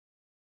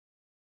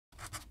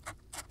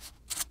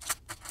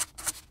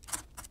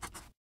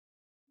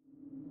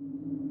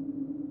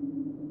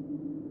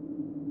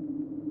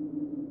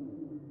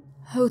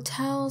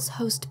Hotels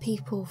host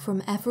people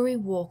from every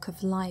walk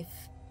of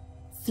life.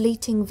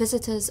 Fleeting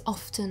visitors,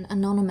 often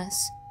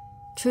anonymous.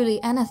 Truly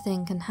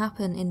anything can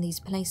happen in these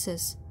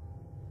places.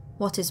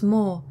 What is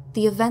more,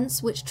 the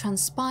events which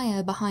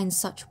transpire behind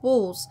such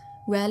walls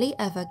rarely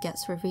ever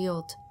gets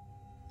revealed.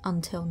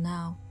 Until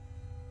now.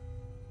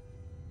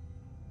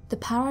 The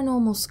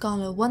Paranormal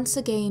Scholar once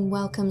again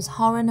welcomes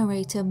horror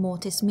narrator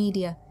Mortis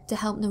Media to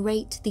help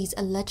narrate these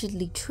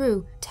allegedly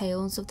true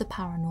tales of the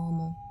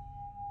paranormal.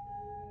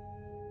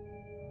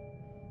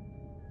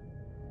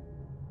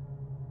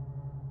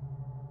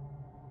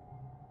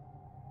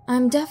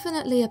 I'm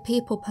definitely a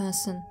people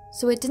person,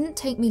 so it didn't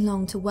take me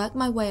long to work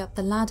my way up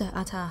the ladder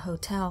at our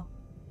hotel.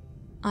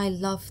 I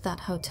loved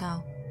that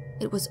hotel.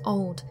 It was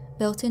old,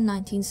 built in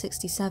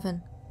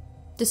 1967.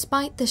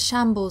 Despite the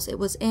shambles it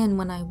was in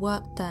when I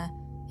worked there,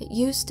 it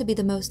used to be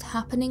the most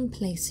happening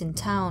place in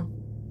town.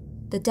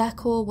 The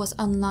decor was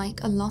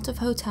unlike a lot of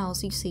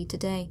hotels you see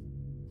today.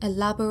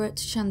 Elaborate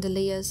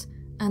chandeliers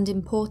and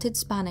imported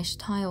Spanish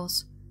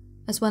tiles,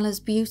 as well as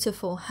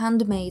beautiful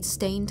handmade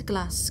stained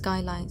glass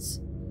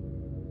skylights.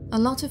 A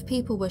lot of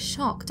people were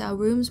shocked our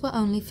rooms were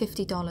only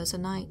 $50 a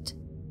night.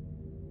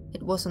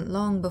 It wasn't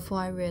long before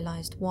I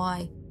realized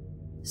why.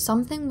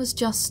 Something was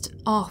just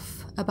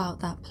off about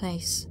that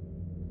place.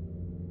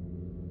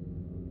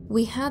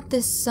 We had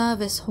this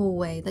service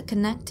hallway that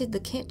connected the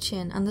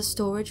kitchen and the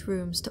storage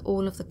rooms to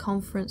all of the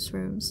conference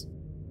rooms.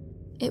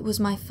 It was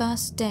my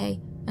first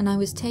day and I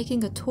was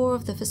taking a tour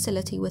of the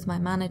facility with my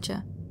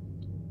manager.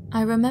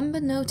 I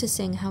remember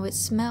noticing how it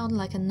smelled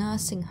like a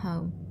nursing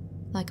home,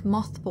 like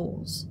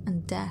mothballs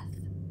and death.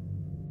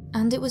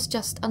 And it was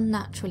just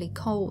unnaturally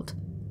cold,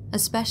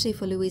 especially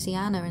for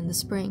Louisiana in the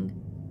spring.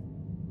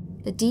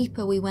 The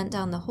deeper we went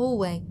down the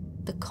hallway,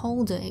 the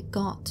colder it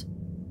got.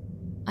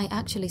 I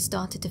actually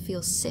started to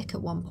feel sick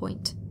at one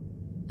point.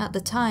 At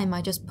the time,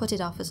 I just put it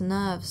off as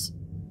nerves.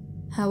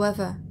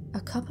 However,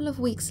 a couple of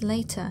weeks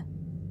later,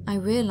 I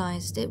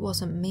realized it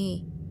wasn't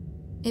me.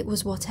 It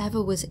was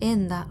whatever was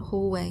in that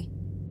hallway.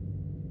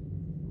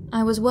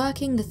 I was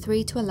working the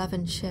 3 to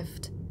 11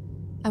 shift.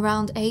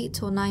 Around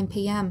 8 or 9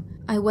 p.m,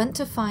 I went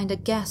to find a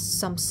guest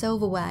some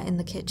silverware in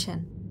the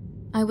kitchen.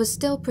 I was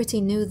still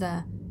pretty new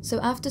there, so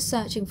after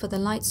searching for the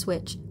light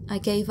switch, I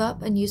gave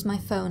up and used my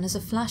phone as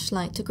a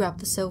flashlight to grab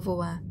the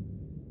silverware.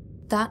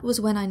 That was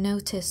when I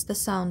noticed the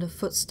sound of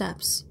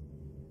footsteps.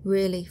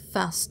 Really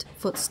fast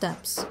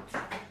footsteps.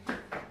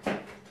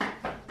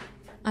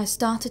 I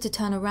started to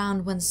turn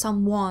around when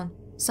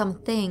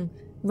something,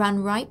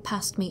 ran right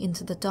past me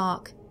into the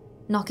dark,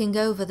 knocking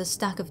over the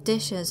stack of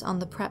dishes on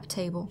the prep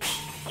table.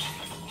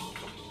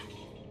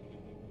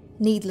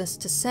 Needless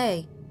to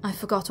say, I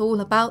forgot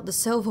all about the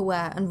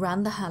silverware and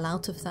ran the hell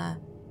out of there.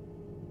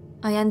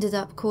 I ended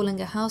up calling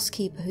a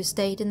housekeeper who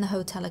stayed in the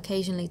hotel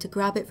occasionally to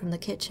grab it from the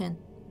kitchen.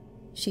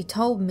 She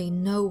told me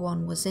no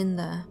one was in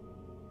there.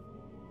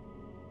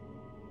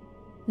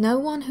 No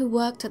one who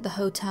worked at the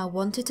hotel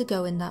wanted to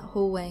go in that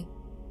hallway.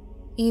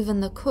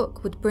 Even the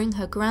cook would bring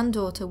her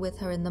granddaughter with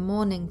her in the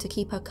morning to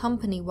keep her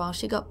company while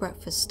she got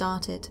breakfast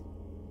started.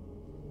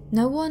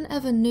 No one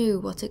ever knew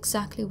what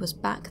exactly was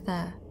back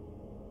there.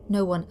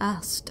 No one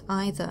asked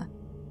either.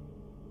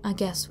 I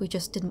guess we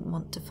just didn't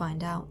want to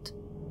find out.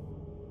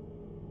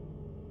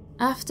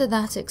 After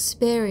that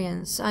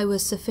experience, I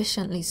was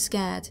sufficiently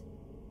scared,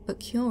 but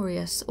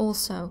curious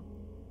also.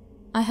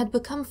 I had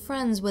become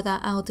friends with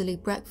our elderly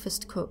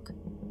breakfast cook.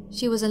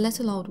 She was a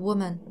little old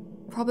woman,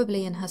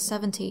 probably in her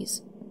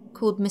 70s,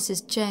 called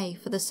Mrs. J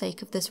for the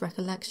sake of this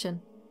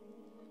recollection.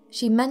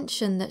 She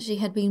mentioned that she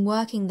had been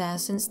working there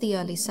since the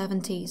early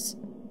 70s.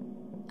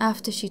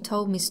 After she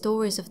told me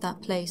stories of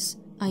that place,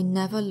 I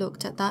never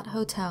looked at that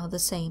hotel the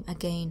same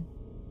again.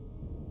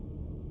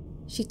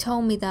 She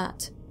told me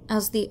that,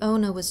 as the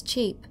owner was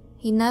cheap,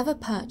 he never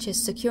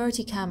purchased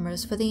security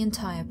cameras for the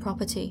entire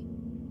property.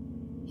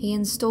 He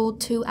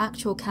installed 2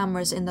 actual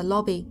cameras in the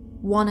lobby,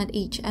 1 at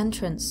each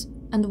entrance,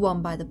 and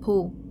 1 by the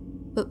pool,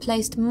 but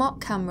placed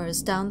mock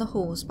cameras down the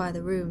halls by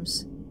the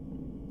rooms.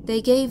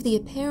 They gave the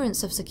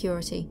appearance of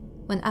security,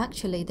 when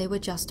actually they were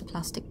just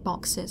plastic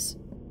boxes.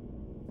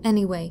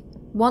 Anyway,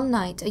 one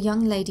night a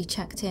young lady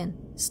checked in,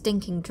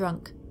 stinking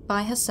drunk,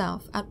 by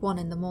herself at 1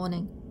 in the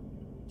morning.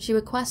 She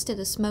requested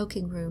a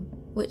smoking room,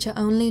 which are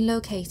only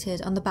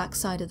located on the back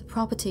side of the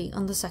property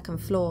on the 2nd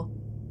floor.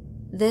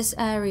 This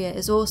area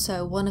is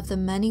also one of the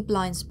many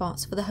blind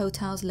spots for the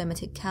hotel's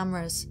limited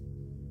cameras.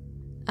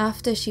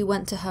 After she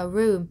went to her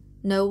room,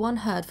 no one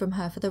heard from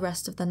her for the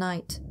rest of the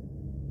night.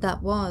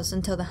 That was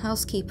until the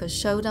housekeepers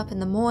showed up in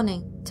the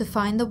morning to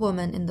find the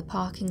woman in the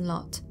parking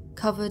lot,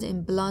 covered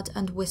in blood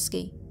and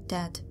whiskey,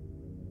 dead.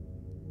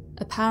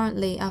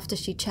 Apparently, after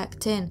she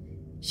checked in,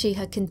 she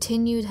had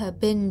continued her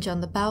binge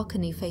on the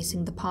balcony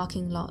facing the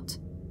parking lot.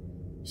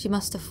 She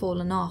must have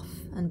fallen off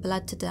and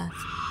bled to death.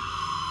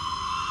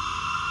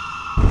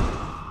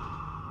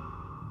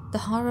 The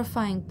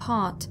horrifying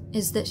part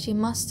is that she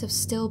must have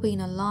still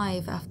been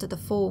alive after the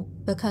fall,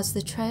 because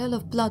the trail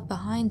of blood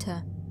behind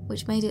her,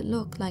 which made it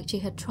look like she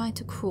had tried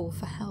to crawl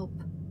for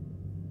help.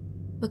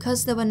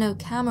 Because there were no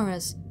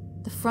cameras,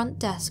 the front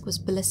desk was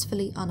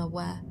blissfully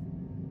unaware.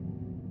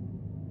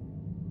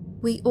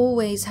 We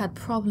always had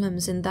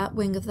problems in that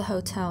wing of the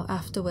hotel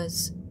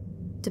afterwards.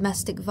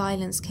 Domestic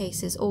violence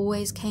cases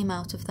always came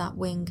out of that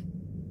wing.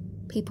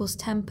 People's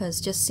tempers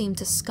just seemed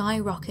to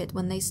skyrocket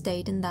when they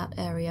stayed in that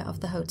area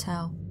of the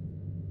hotel.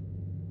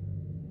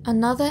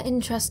 Another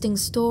interesting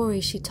story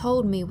she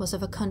told me was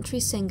of a country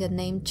singer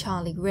named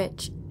Charlie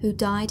Rich, who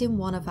died in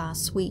one of our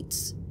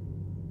suites.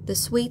 The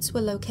suites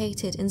were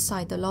located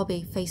inside the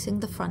lobby facing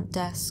the front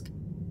desk.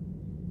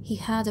 He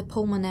had a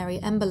pulmonary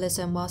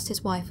embolism whilst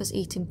his wife was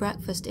eating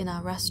breakfast in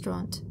our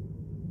restaurant.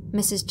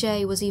 Mrs.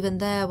 J was even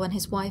there when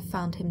his wife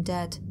found him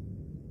dead.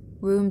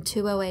 Room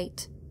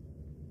 208.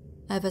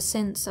 Ever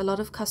since, a lot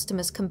of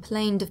customers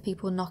complained of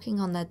people knocking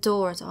on their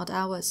door at odd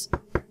hours,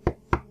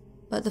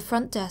 but the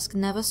front desk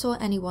never saw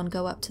anyone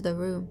go up to the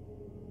room.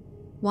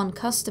 One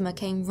customer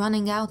came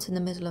running out in the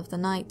middle of the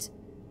night.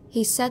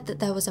 He said that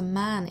there was a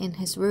man in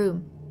his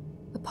room.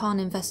 Upon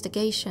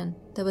investigation,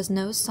 there was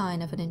no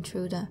sign of an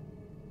intruder.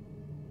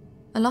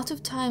 A lot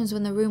of times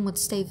when the room would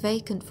stay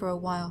vacant for a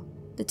while,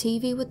 the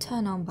TV would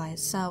turn on by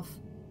itself.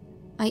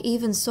 I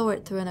even saw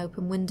it through an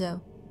open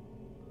window.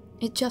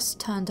 It just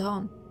turned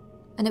on,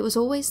 and it was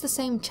always the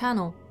same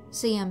channel,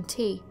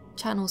 CMT,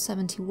 channel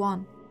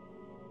 71.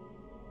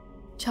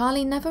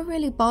 Charlie never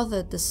really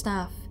bothered the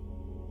staff.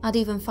 I'd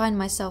even find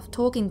myself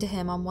talking to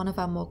him on one of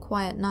our more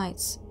quiet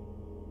nights.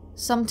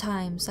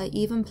 Sometimes I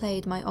even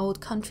played my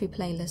old country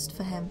playlist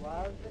for him.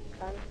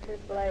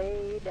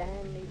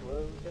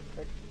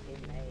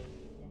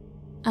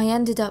 I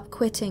ended up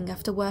quitting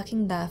after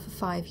working there for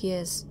 5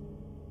 years.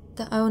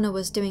 The owner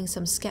was doing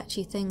some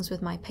sketchy things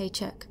with my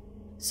paycheck,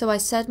 so I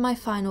said my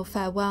final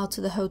farewell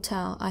to the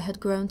hotel I had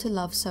grown to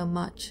love so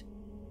much.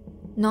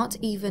 Not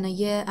even a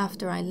year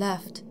after I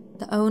left,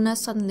 the owner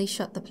suddenly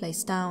shut the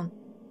place down.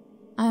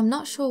 I am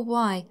not sure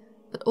why,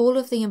 but all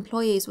of the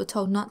employees were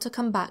told not to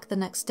come back the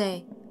next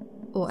day,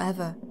 or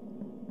ever.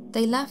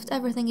 They left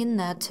everything in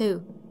there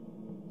too.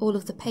 All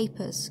of the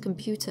papers,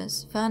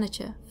 computers,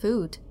 furniture,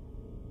 food.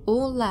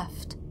 All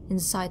left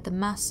inside the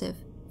massive,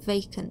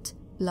 vacant,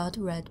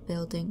 blood-red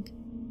building.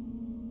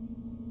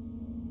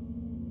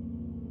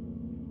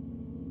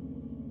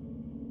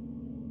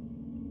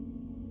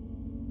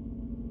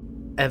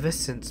 Ever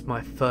since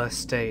my first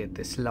stay at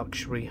this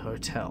luxury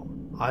hotel,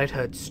 I'd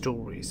heard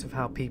stories of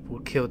how people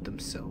killed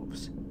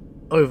themselves,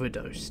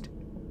 overdosed,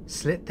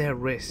 slit their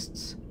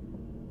wrists.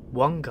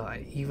 One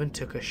guy even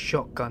took a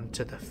shotgun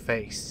to the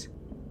face.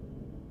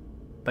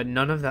 But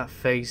none of that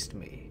fazed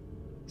me,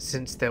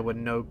 since there were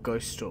no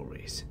ghost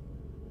stories.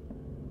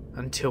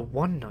 Until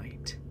one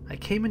night, I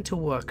came into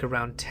work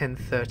around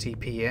 10:30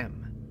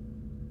 PM.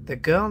 The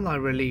girl I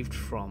relieved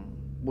from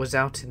was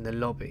out in the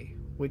lobby,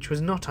 which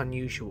was not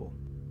unusual.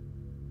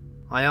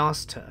 I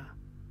asked her,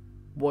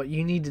 "What,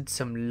 you needed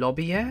some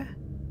lobby air?"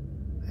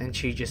 And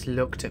she just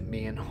looked at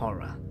me in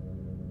horror.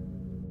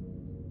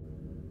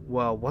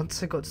 Well,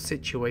 once I got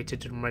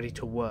situated and ready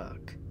to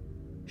work,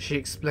 she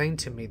explained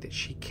to me that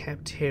she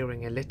kept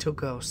hearing a little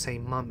girl say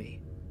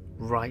 "mummy"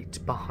 right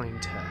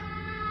behind her.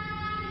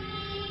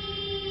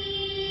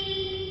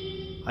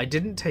 I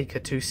didn't take her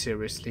too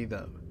seriously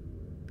though,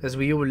 as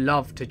we all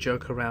loved to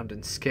joke around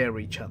and scare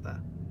each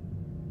other.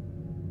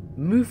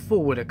 Move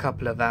forward a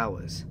couple of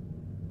hours.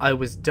 I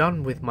was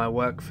done with my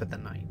work for the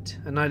night,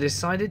 and I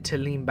decided to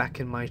lean back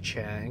in my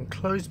chair and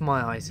close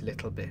my eyes a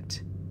little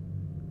bit.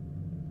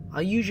 I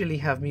usually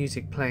have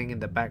music playing in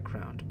the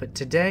background, but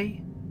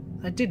today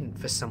I didn't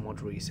for some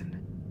odd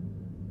reason.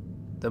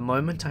 The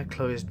moment I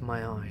closed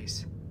my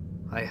eyes,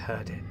 I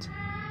heard it.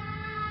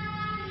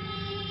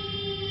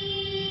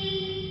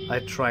 I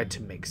tried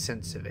to make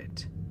sense of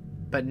it,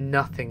 but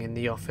nothing in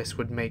the office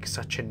would make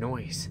such a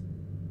noise.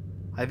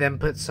 I then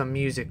put some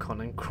music on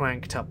and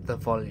cranked up the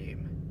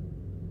volume.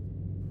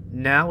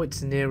 Now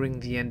it's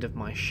nearing the end of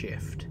my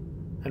shift,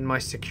 and my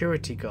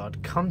security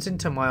guard comes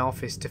into my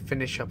office to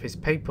finish up his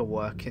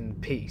paperwork in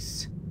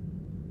peace.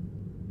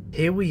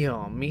 Here we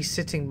are, me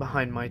sitting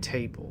behind my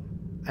table,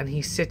 and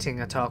he sitting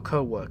at our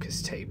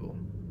co-worker's table.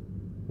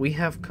 We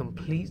have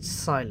complete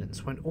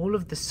silence when all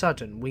of the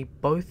sudden we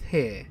both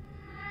hear.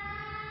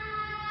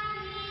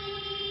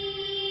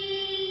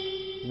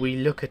 We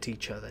look at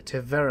each other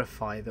to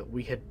verify that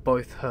we had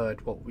both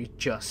heard what we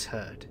just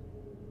heard.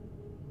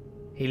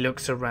 He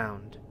looks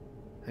around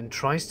and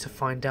tries to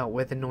find out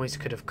where the noise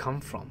could have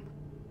come from.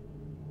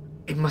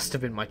 "It must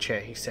have been my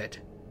chair," he said.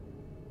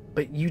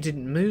 "But you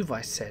didn't move,"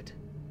 I said.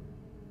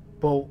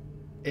 "Well,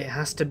 it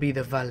has to be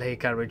the valet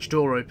garage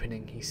door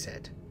opening," he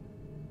said.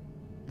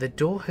 "The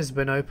door has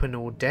been open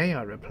all day,"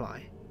 I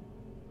reply.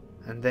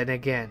 And then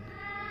again.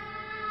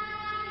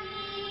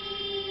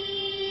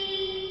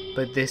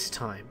 But this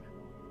time,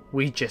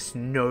 we just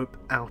nope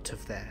out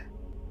of there.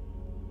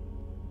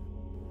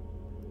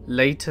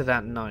 Later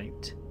that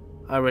night,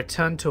 I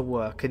returned to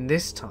work, and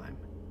this time,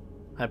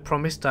 I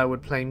promised I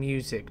would play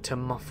music to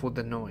muffle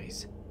the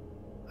noise.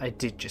 I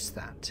did just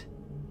that.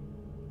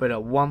 But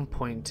at one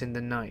point in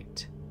the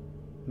night,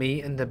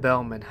 me and the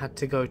bellman had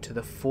to go to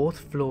the 4th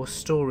floor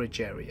storage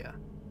area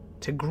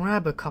to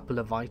grab a couple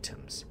of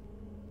items.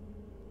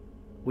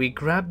 We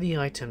grab the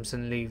items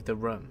and leave the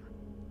room.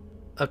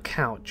 A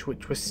couch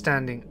which was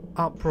standing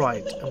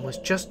upright and was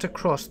just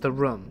across the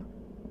room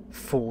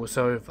falls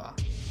over.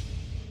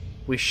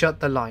 We shut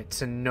the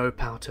lights and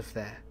nope out of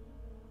there.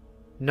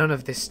 None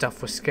of this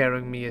stuff was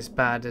scaring me as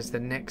bad as the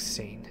next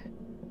scene.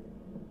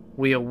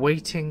 We are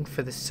waiting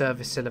for the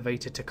service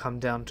elevator to come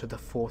down to the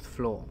 4th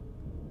floor.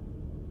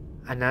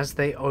 And as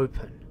they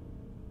open,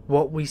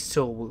 what we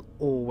saw will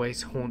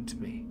always haunt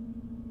me.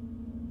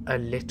 A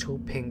little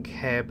pink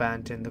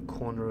hairband in the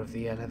corner of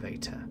the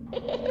elevator.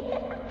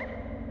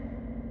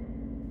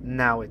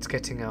 Now it's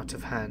getting out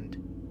of hand.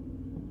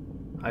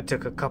 I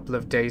took a couple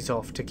of days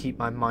off to keep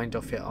my mind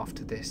off it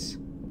after this.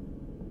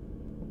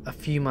 A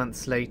few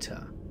months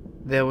later,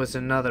 there was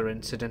another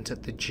incident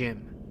at the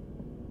gym.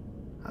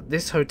 At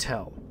this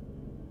hotel,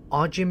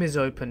 our gym is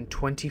open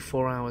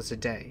 24 hours a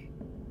day,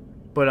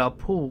 but our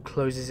pool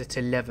closes at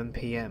 11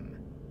 PM.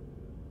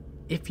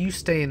 If you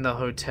stay in the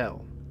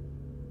hotel,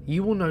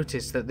 you will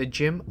notice that the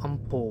gym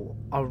and pool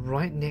are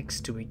right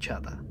next to each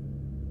other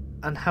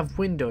and have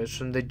windows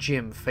from the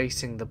gym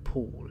facing the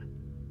pool.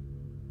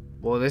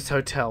 Well, this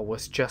hotel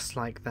was just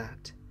like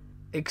that,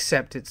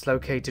 except it's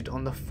located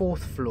on the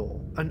 4th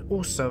floor and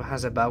also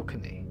has a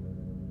balcony.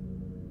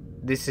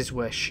 This is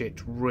where shit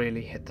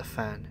really hit the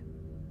fan.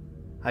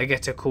 I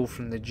get a call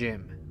from the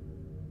gym.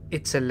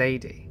 It's a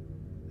lady,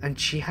 and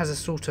she has a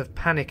sort of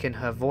panic in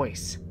her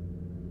voice.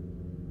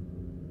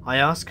 I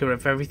ask her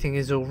if everything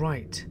is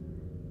alright,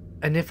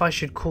 and if I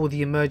should call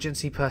the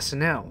emergency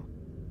personnel.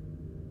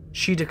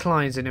 She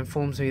declines and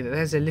informs me that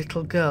there's a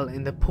little girl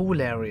in the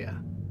pool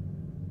area,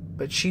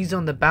 but she's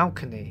on the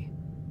balcony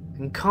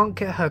and can't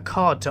get her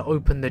card to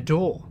open the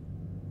door.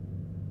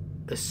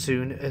 As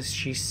soon as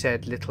she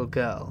said little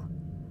girl,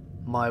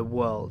 my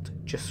world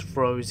just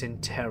froze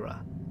in terror.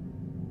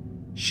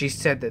 She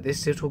said that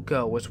this little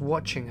girl was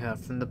watching her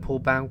from the pool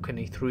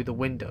balcony through the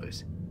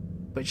windows,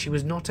 but she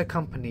was not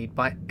accompanied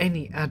by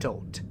any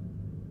adult.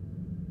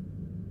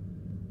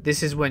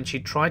 This is when she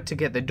tried to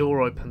get the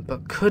door open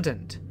but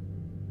couldn't.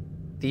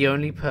 The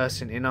only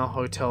person in our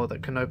hotel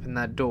that can open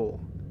that door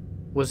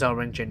was our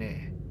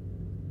engineer.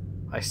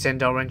 I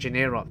send our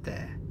engineer up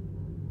there.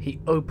 He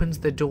opens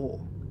the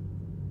door,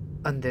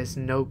 and there's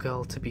no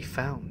girl to be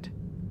found.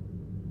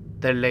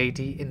 The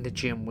lady in the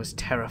gym was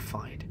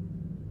terrified,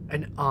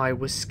 and I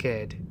was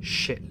scared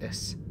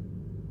shitless.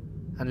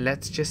 And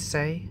let's just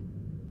say,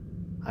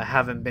 I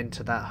haven't been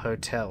to that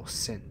hotel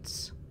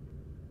since.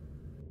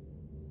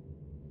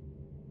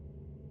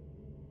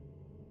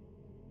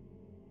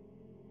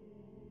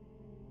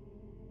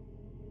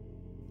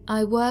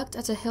 I worked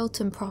at a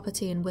Hilton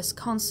property in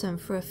Wisconsin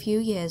for a few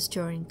years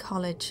during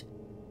college.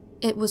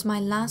 It was my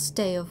last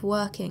day of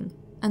working,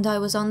 and I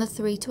was on the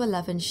 3 to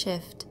 11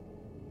 shift.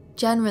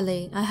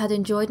 Generally, I had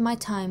enjoyed my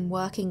time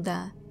working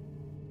there.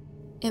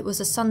 It was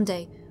a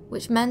Sunday,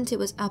 which meant it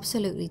was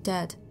absolutely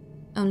dead.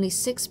 Only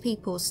 6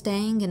 people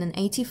staying in an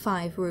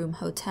 85-room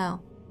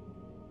hotel.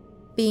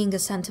 Being a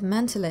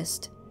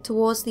sentimentalist,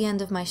 towards the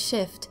end of my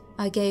shift,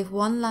 I gave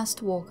one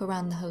last walk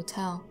around the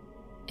hotel.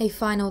 A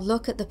final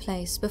look at the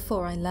place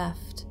before I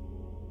left.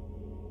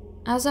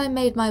 As I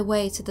made my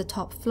way to the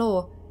top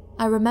floor,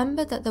 I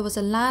remembered that there was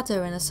a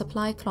ladder in a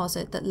supply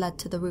closet that led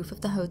to the roof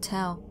of the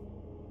hotel.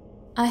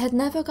 I had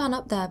never gone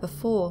up there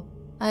before.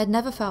 I had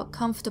never felt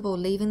comfortable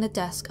leaving the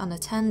desk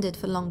unattended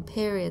for long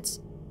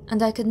periods,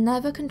 and I could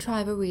never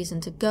contrive a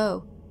reason to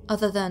go,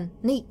 other than,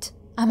 neat,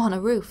 I'm on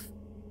a roof.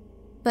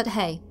 But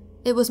hey,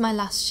 it was my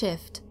last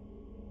shift.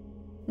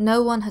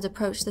 No one had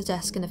approached the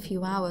desk in a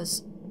few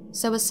hours,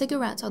 so a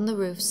cigarette on the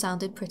roof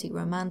sounded pretty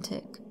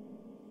romantic.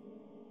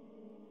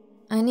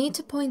 I need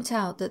to point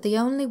out that the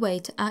only way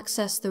to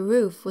access the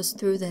roof was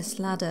through this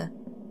ladder,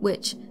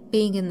 which,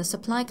 being in the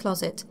supply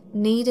closet,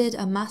 needed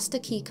a master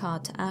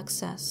keycard to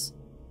access.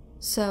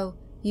 So,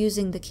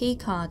 using the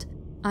keycard,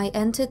 I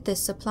entered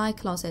this supply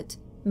closet,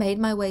 made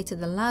my way to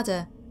the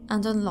ladder,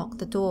 and unlocked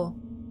the door.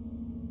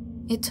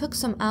 It took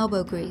some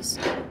elbow grease,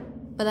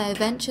 but I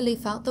eventually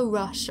felt the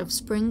rush of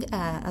spring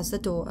air as the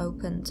door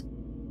opened.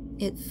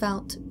 It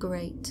felt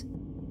great.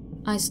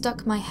 I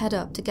stuck my head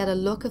up to get a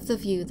look of the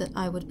view that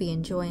I would be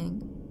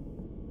enjoying.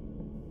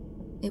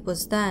 It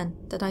was then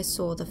that I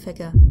saw the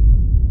figure.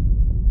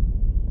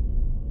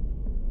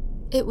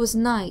 It was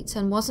night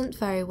and wasn't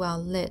very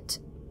well lit,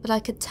 but I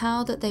could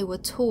tell that they were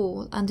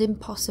tall and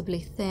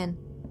impossibly thin.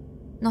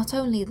 Not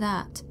only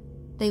that,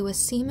 they were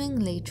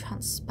seemingly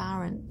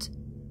transparent.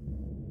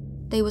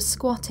 They were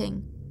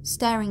squatting,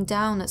 staring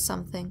down at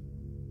something.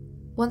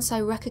 Once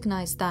I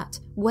recognized that,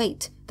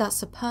 wait,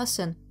 that's a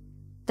person,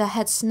 their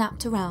head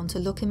snapped around to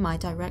look in my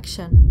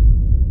direction.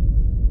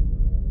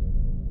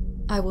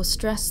 I will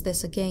stress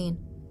this again.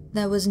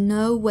 There was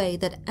no way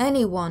that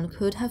anyone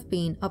could have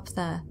been up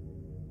there.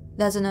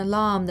 There's an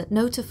alarm that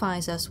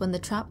notifies us when the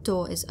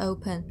trapdoor is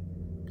open,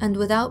 and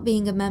without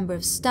being a member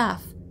of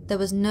staff, there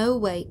was no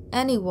way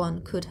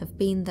anyone could have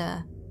been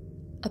there.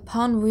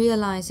 Upon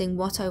realizing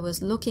what I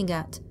was looking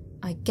at,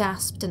 I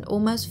gasped and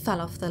almost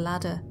fell off the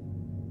ladder.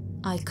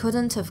 I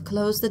couldn't have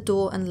closed the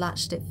door and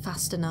latched it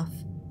fast enough.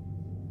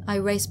 I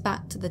raced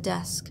back to the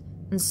desk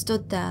and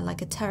stood there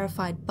like a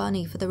terrified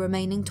bunny for the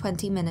remaining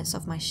 20 minutes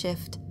of my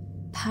shift,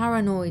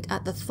 paranoid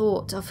at the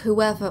thought of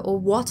whoever or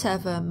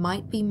whatever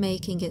might be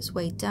making its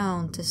way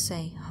down to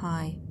say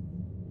hi.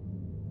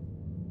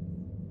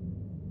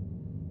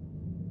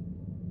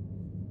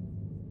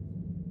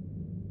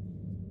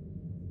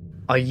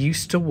 I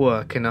used to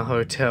work in a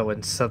hotel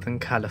in Southern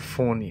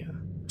California,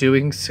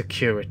 doing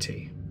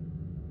security.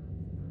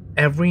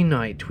 Every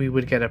night we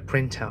would get a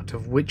printout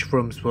of which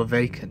rooms were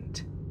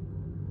vacant.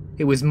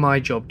 It was my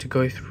job to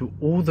go through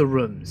all the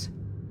rooms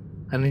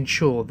and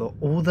ensure that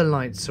all the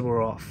lights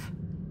were off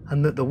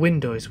and that the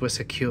windows were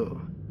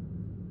secure.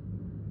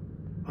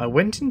 I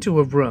went into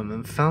a room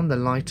and found the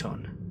light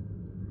on.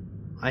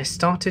 I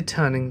started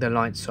turning the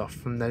lights off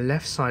from the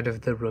left side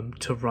of the room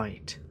to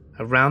right,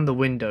 around the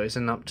windows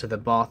and up to the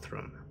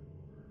bathroom.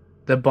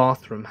 The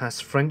bathroom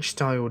has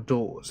French-style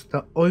doors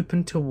that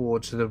open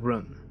towards the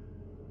room.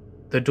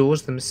 The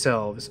doors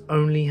themselves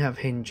only have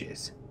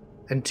hinges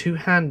and 2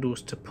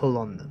 handles to pull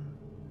on them.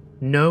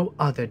 No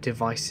other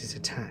devices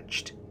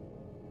attached.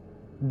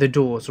 The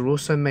doors are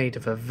also made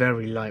of a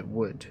very light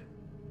wood.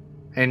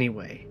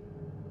 Anyway,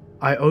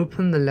 I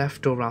opened the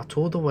left door out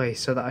all the way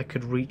so that I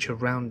could reach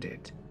around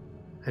it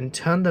and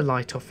turn the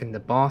light off in the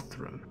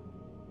bathroom.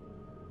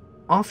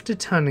 After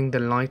turning the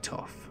light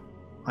off,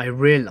 I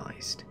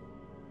realized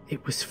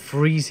it was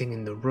freezing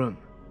in the room,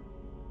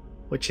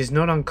 which is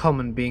not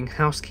uncommon being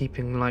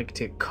housekeeping liked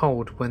it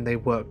cold when they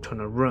worked on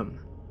a room.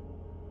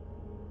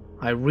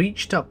 I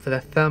reached up for the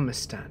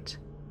thermostat,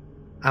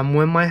 and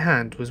when my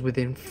hand was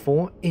within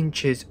 4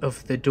 inches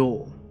of the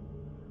door,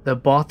 the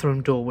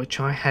bathroom door which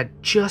I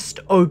had just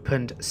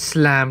opened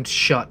slammed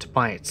shut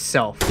by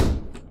itself.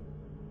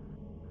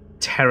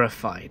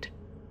 Terrified,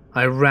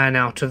 I ran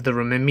out of the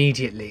room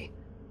immediately.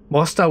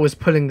 Whilst I was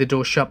pulling the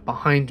door shut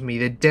behind me,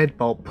 the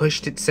deadbolt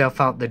pushed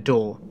itself out the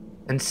door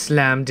and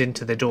slammed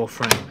into the door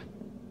frame.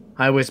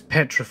 I was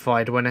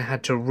petrified when I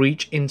had to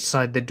reach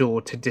inside the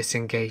door to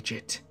disengage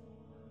it.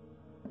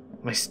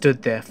 I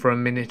stood there for a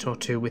minute or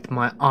two with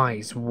my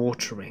eyes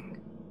watering,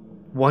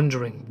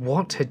 wondering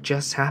what had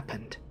just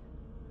happened.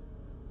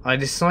 I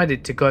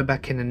decided to go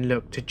back in and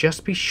look to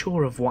just be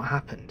sure of what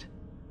happened.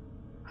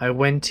 I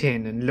went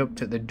in and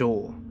looked at the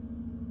door.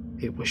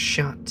 It was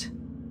shut.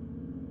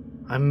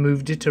 I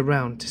moved it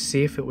around to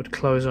see if it would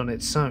close on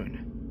its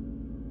own,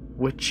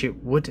 which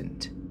it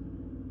wouldn't.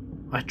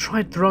 I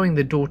tried throwing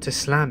the door to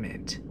slam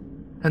it,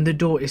 and the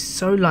door is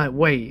so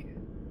lightweight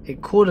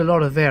it caught a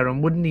lot of air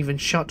and wouldn't even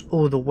shut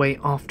all the way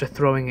after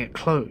throwing it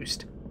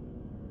closed.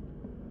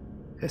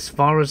 As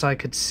far as I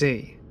could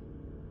see,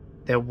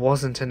 there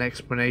wasn't an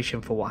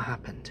explanation for what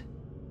happened,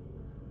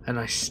 and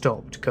I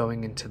stopped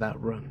going into that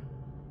room.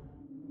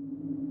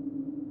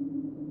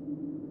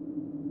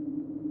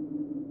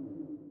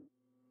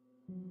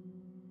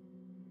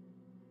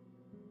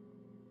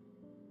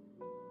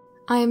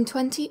 I am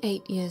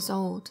 28 years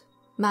old,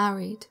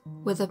 married,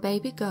 with a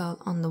baby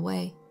girl on the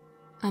way.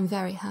 I'm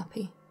very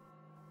happy.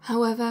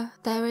 However,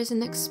 there is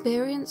an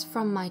experience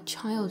from my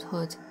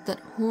childhood that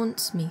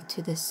haunts me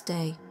to this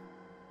day.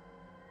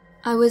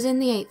 I was in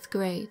the 8th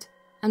grade,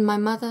 and my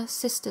mother,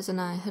 sisters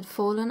and I had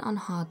fallen on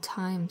hard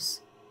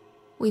times.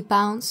 We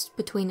bounced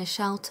between a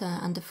shelter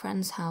and a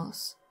friend's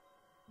house.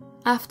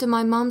 After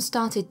my mom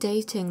started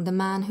dating the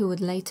man who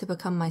would later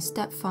become my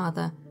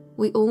stepfather,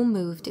 we all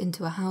moved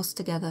into a house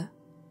together.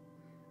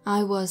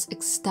 I was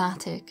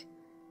ecstatic.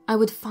 I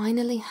would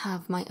finally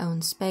have my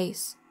own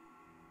space.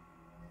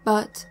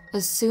 But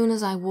as soon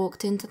as I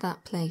walked into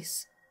that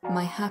place,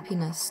 my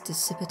happiness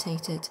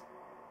dissipated.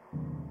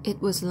 It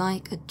was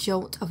like a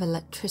jolt of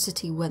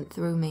electricity went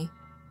through me.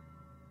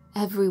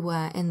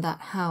 Everywhere in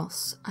that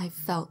house, I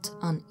felt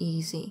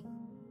uneasy.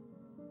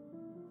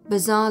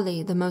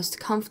 Bizarrely, the most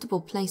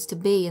comfortable place to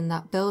be in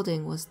that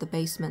building was the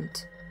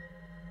basement.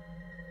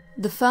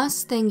 The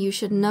first thing you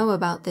should know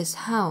about this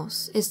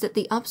house is that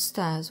the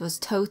upstairs was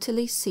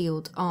totally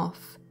sealed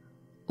off.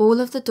 All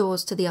of the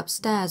doors to the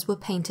upstairs were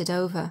painted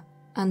over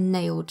and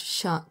nailed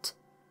shut.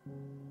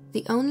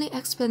 The only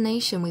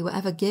explanation we were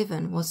ever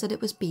given was that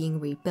it was being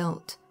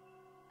rebuilt,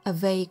 a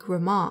vague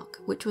remark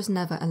which was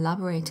never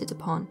elaborated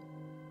upon.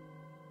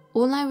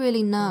 All I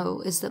really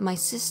know is that my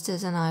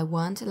sisters and I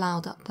weren't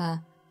allowed up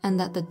there, and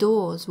that the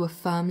doors were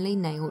firmly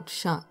nailed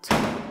shut.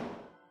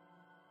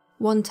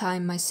 One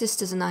time my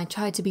sisters and I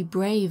tried to be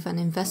brave and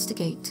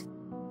investigate,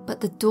 but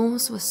the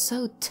doors were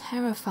so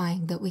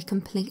terrifying that we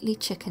completely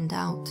chickened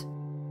out.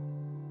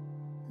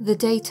 The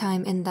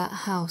daytime in that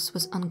house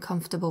was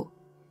uncomfortable,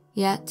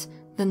 yet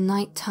the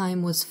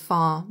nighttime was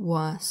far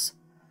worse.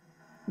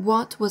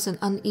 What was an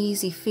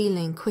uneasy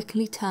feeling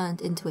quickly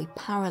turned into a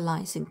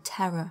paralyzing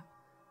terror,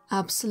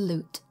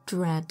 absolute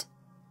dread.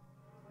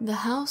 The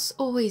house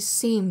always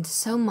seemed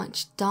so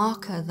much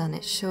darker than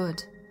it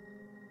should.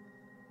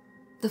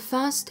 The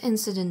first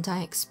incident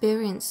I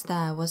experienced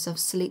there was of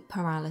sleep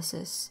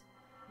paralysis.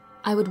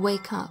 I would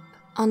wake up,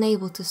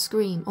 unable to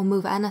scream or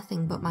move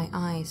anything but my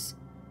eyes.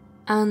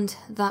 And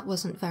that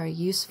wasn't very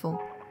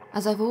useful,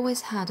 as I've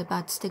always had a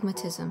bad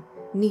stigmatism,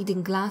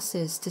 needing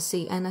glasses to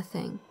see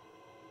anything.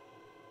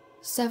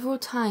 Several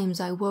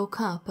times I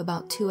woke up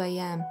about 2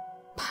 a.m,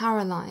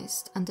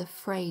 paralyzed and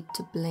afraid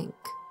to blink.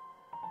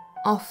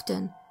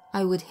 Often,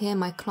 I would hear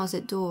my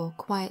closet door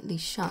quietly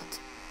shut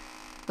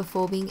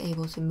before being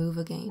able to move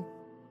again.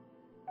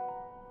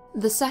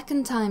 The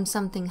second time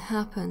something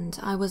happened,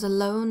 I was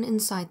alone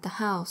inside the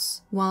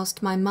house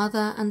whilst my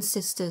mother and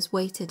sisters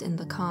waited in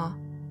the car.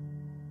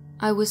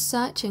 I was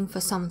searching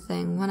for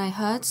something when I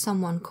heard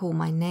someone call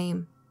my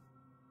name.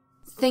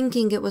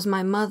 Thinking it was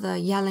my mother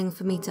yelling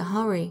for me to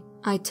hurry,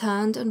 I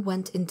turned and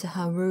went into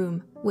her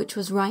room, which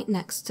was right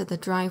next to the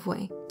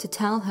driveway, to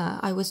tell her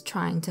I was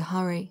trying to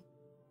hurry.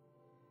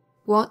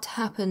 What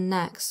happened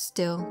next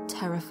still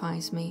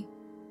terrifies me.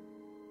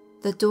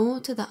 The door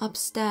to the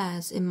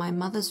upstairs in my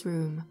mother's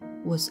room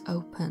was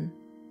open.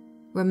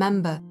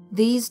 Remember,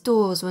 these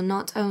doors were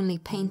not only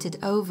painted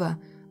over,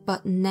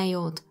 but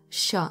nailed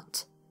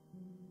shut.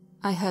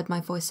 I heard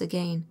my voice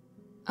again,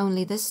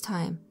 only this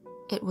time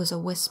it was a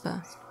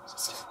whisper,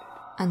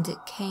 and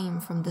it came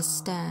from the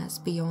stairs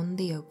beyond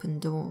the open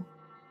door.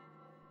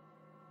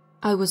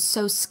 I was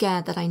so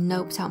scared that I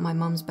noped out my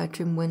mum's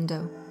bedroom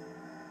window.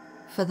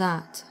 For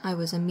that, I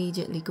was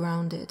immediately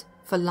grounded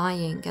for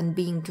lying and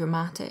being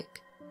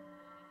dramatic.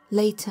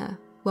 Later,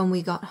 when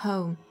we got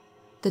home,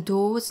 the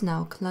door was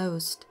now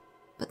closed,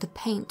 but the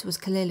paint was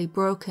clearly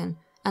broken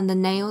and the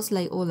nails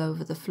lay all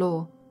over the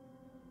floor.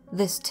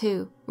 This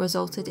too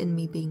resulted in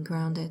me being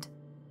grounded.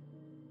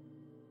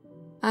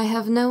 I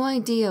have no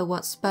idea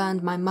what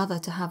spurred my mother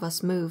to have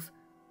us move,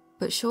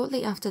 but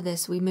shortly after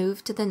this we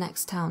moved to the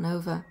next town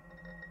over.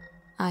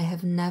 I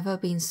have never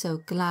been so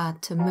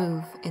glad to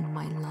move in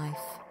my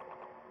life.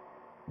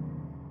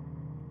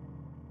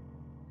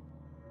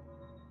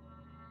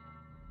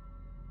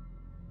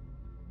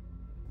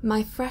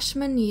 My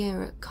freshman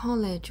year at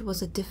college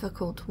was a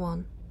difficult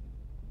one.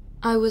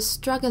 I was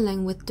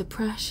struggling with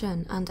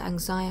depression and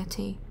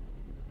anxiety.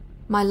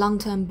 My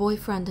long-term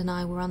boyfriend and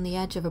I were on the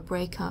edge of a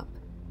breakup,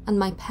 and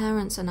my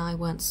parents and I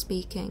weren't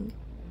speaking.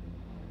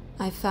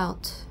 I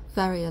felt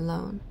very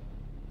alone,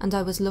 and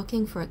I was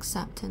looking for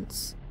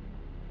acceptance.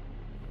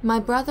 My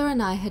brother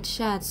and I had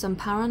shared some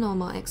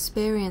paranormal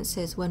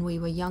experiences when we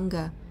were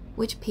younger,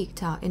 which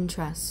piqued our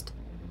interest.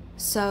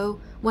 So,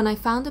 when I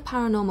found a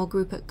paranormal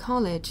group at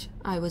college,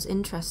 I was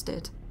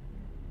interested.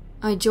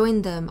 I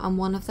joined them on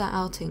one of their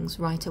outings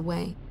right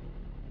away.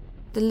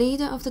 The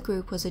leader of the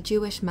group was a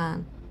Jewish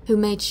man who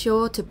made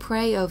sure to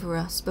pray over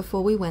us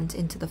before we went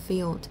into the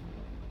field.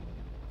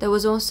 There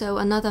was also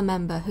another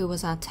member who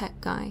was our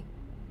tech guy.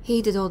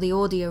 He did all the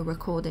audio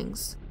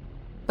recordings.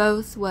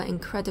 Both were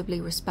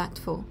incredibly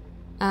respectful,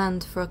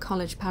 and for a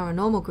college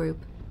paranormal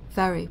group,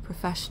 very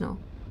professional.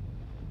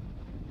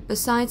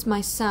 Besides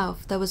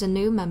myself, there was a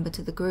new member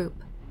to the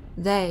group.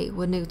 They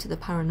were new to the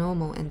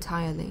paranormal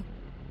entirely.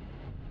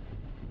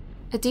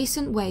 A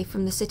decent way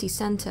from the city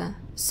centre,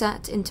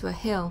 set into a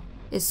hill,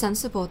 is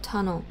Sensible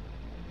Tunnel.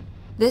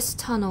 This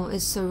tunnel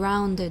is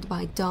surrounded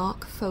by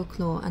dark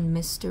folklore and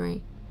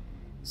mystery.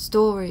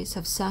 Stories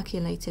have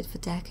circulated for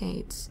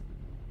decades.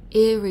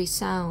 Eerie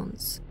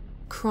sounds,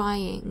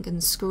 crying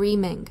and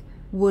screaming,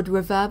 would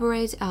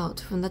reverberate out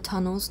from the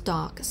tunnel's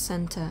dark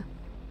centre.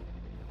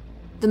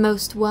 The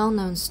most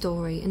well-known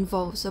story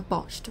involves a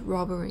botched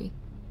robbery.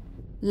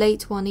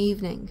 Late one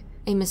evening,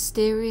 a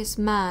mysterious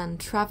man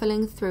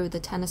travelling through the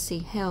Tennessee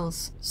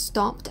hills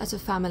stopped at a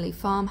family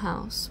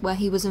farmhouse where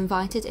he was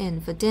invited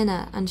in for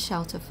dinner and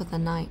shelter for the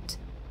night.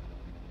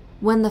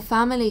 When the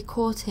family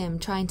caught him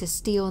trying to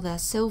steal their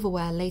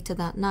silverware later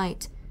that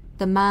night,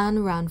 the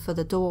man ran for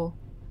the door.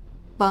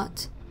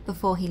 But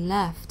before he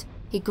left,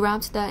 he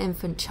grabbed their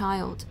infant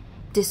child,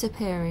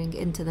 disappearing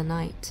into the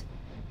night.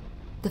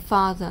 The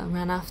father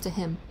ran after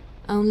him,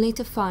 only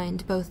to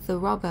find both the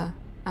robber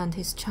and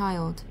his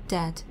child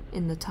dead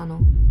in the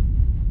tunnel.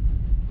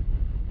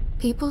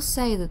 People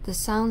say that the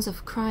sounds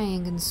of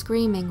crying and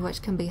screaming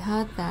which can be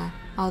heard there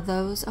are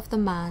those of the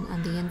man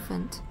and the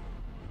infant.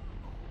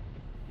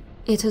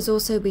 It has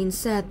also been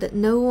said that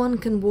no one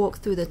can walk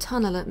through the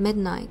tunnel at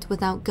midnight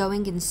without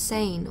going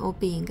insane or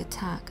being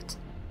attacked.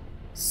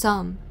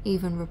 Some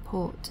even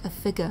report a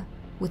figure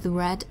with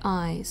red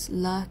eyes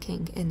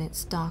lurking in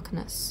its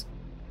darkness.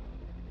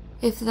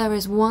 If there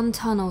is one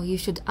tunnel you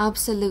should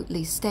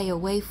absolutely stay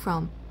away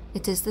from,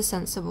 it is the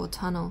Sensible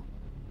Tunnel.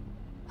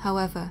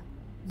 However,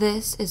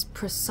 this is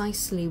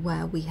precisely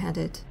where we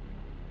headed.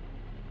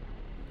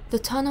 The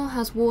tunnel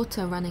has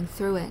water running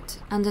through it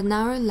and a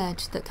narrow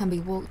ledge that can be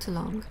walked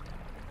along.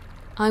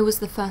 I was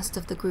the first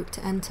of the group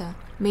to enter,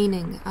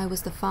 meaning I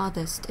was the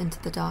farthest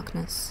into the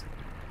darkness.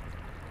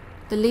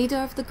 The leader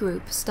of the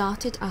group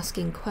started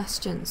asking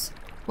questions,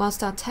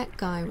 whilst our tech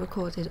guy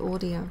recorded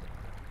audio.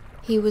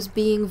 He was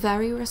being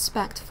very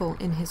respectful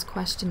in his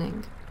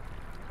questioning.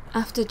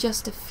 After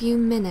just a few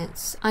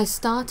minutes, I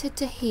started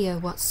to hear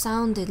what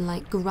sounded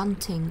like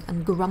grunting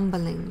and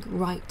grumbling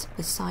right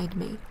beside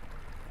me.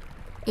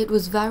 It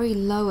was very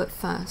low at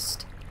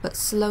first, but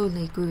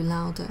slowly grew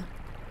louder.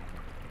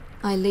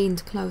 I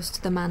leaned close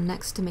to the man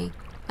next to me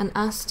and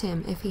asked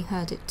him if he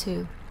heard it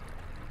too.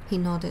 He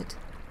nodded.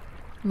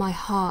 My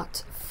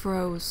heart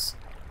froze.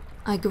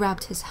 I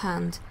grabbed his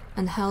hand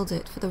and held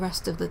it for the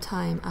rest of the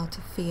time out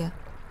of fear.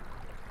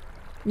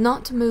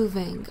 Not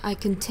moving, I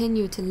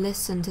continued to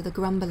listen to the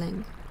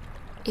grumbling.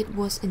 It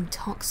was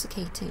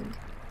intoxicating.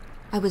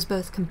 I was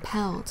both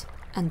compelled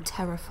and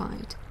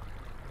terrified.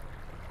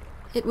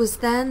 It was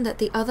then that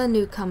the other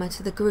newcomer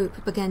to the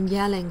group began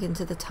yelling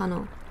into the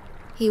tunnel.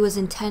 He was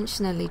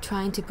intentionally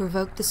trying to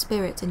provoke the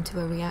spirit into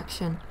a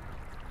reaction.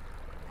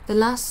 The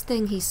last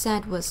thing he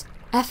said was,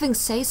 "Effing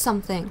say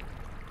something!"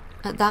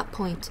 At that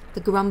point,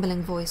 the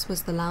grumbling voice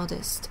was the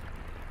loudest.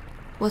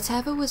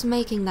 Whatever was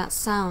making that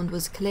sound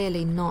was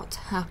clearly not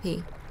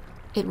happy.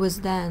 It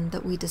was then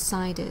that we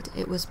decided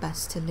it was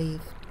best to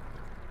leave.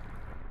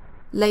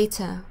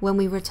 Later, when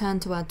we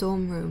returned to our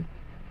dorm room,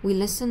 we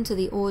listened to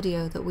the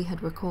audio that we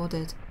had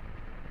recorded.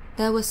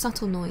 There were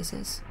subtle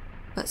noises,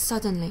 but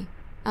suddenly,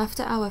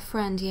 after our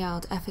friend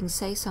yelled "effing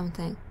say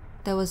something,"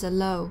 there was a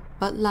low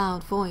but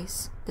loud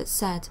voice that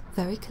said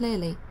very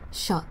clearly,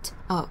 "Shut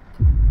up."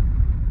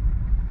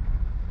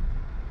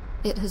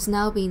 It has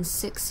now been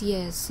 6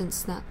 years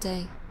since that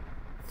day.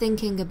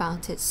 Thinking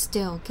about it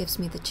still gives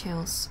me the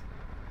chills.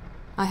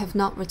 I have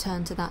not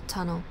returned to that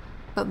tunnel,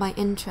 but my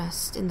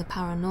interest in the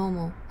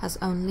paranormal has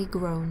only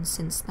grown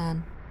since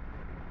then.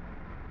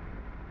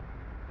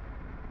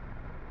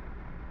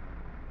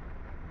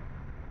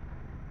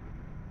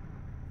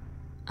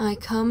 I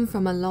come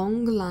from a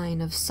long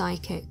line of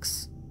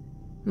psychics.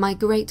 My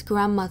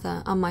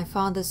great-grandmother on my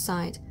father's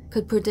side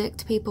could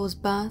predict people's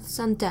births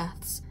and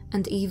deaths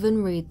and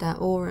even read their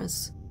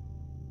auras.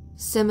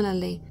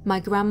 Similarly, my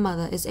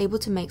grandmother is able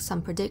to make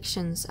some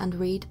predictions and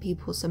read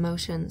people's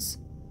emotions.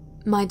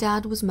 My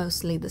dad was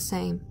mostly the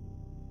same.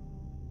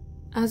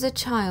 As a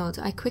child,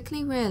 I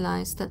quickly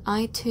realized that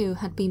I too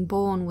had been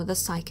born with a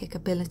psychic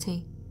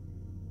ability.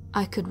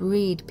 I could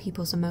read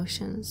people's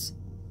emotions.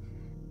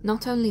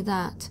 Not only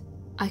that,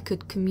 I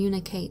could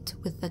communicate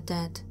with the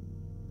dead.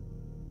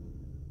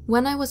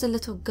 When I was a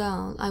little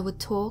girl, I would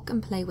talk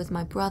and play with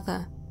my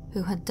brother,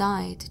 who had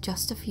died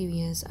just a few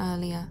years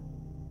earlier.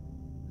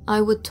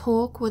 I would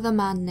talk with a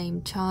man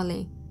named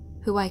Charlie,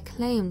 who I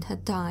claimed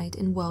had died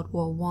in World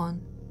War I.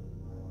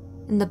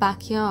 In the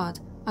backyard,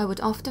 I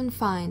would often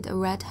find a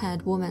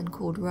red-haired woman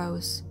called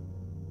Rose.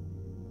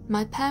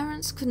 My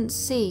parents couldn't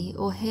see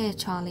or hear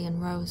Charlie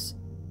and Rose,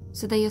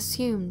 so they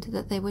assumed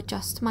that they were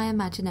just my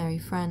imaginary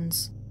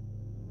friends.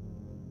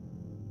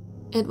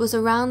 It was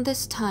around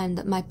this time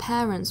that my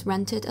parents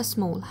rented a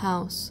small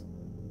house.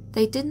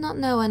 They did not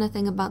know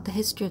anything about the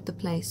history of the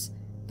place,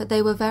 but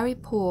they were very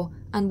poor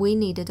and we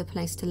needed a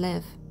place to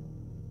live.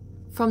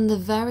 From the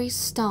very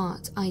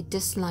start, I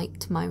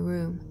disliked my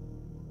room.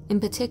 In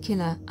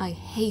particular, I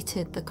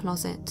hated the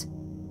closet.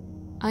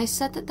 I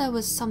said that there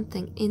was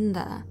something in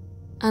there,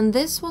 and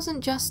this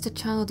wasn't just a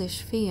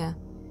childish fear.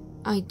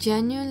 I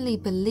genuinely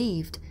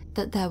believed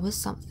that there was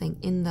something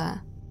in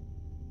there.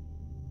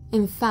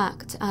 In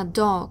fact, our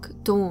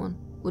dog, Dawn,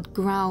 would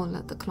growl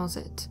at the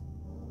closet.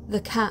 The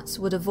cats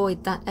would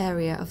avoid that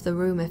area of the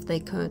room if they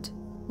could,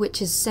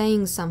 which is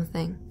saying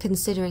something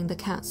considering the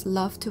cats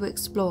love to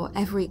explore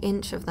every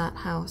inch of that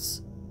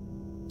house.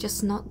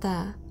 Just not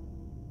there.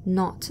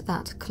 Not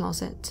that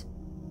closet.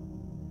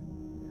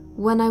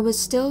 When I was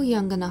still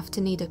young enough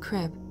to need a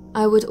crib,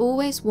 I would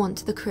always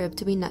want the crib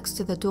to be next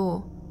to the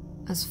door,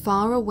 as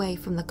far away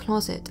from the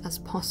closet as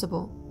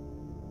possible.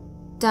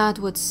 Dad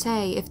would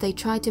say if they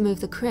tried to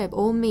move the crib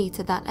or me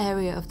to that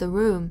area of the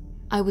room,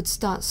 I would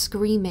start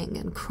screaming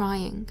and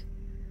crying.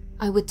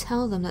 I would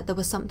tell them that there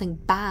was something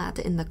bad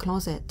in the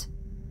closet.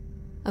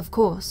 Of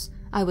course,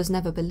 I was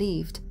never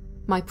believed.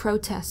 My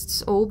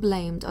protests all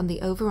blamed on the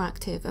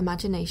overactive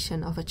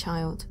imagination of a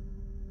child.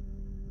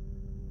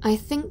 I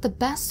think the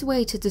best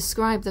way to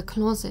describe the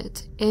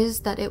closet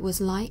is that it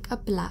was like a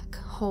black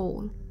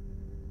hole.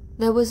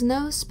 There was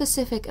no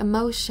specific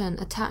emotion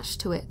attached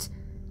to it,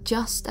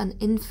 just an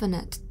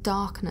infinite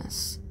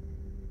darkness.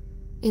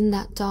 In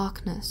that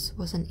darkness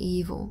was an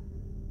evil,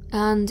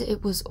 and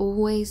it was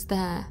always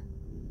there.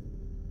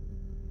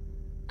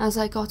 As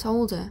I got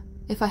older,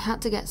 if I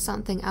had to get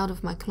something out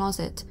of my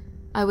closet,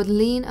 I would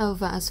lean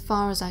over as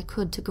far as I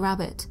could to grab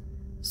it,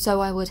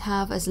 so I would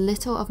have as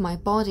little of my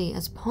body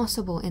as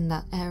possible in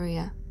that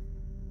area.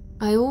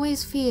 I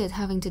always feared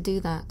having to do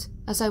that,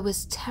 as I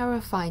was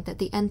terrified that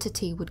the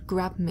entity would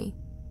grab me.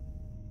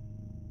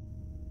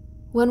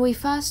 When we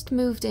first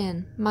moved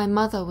in, my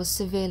mother was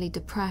severely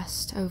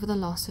depressed over the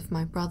loss of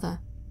my brother.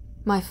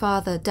 My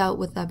father dealt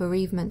with their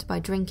bereavement by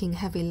drinking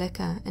heavy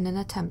liquor in an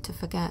attempt to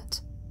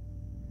forget.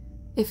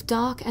 If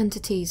dark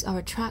entities are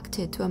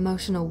attracted to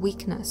emotional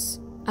weakness,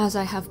 as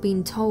I have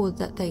been told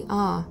that they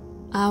are,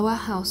 our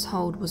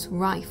household was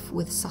rife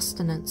with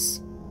sustenance.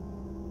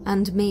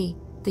 And me,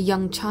 the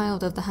young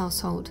child of the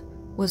household,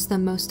 was the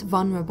most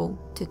vulnerable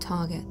to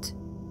target.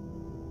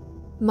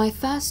 My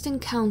first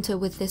encounter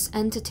with this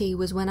entity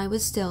was when I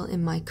was still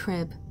in my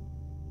crib.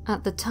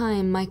 At the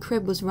time, my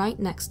crib was right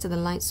next to the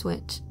light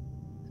switch.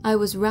 I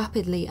was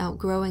rapidly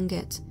outgrowing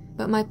it,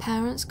 but my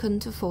parents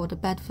couldn't afford a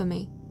bed for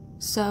me,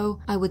 so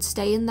I would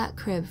stay in that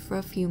crib for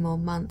a few more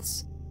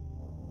months.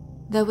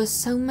 There were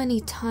so many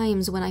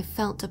times when I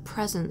felt a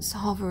presence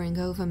hovering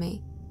over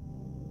me.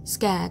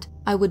 Scared,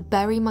 I would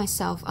bury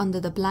myself under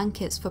the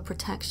blankets for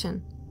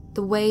protection,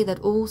 the way that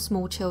all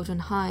small children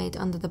hide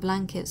under the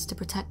blankets to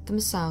protect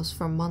themselves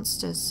from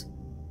monsters.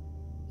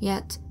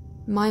 Yet,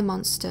 my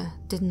monster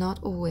did not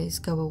always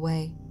go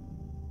away.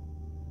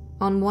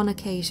 On one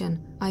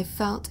occasion, I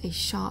felt a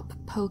sharp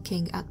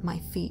poking at my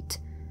feet,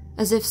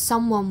 as if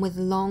someone with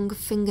long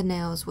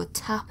fingernails were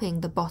tapping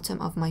the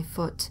bottom of my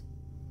foot.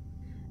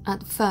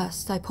 At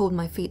first, I pulled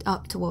my feet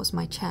up towards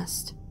my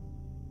chest,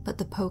 but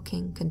the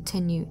poking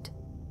continued.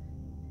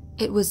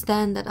 It was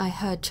then that I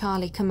heard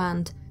Charlie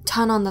command,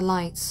 "Turn on the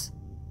lights."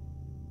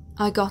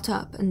 I got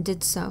up and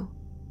did so.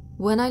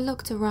 When I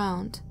looked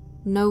around,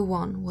 no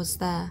one was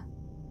there.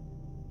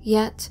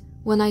 Yet,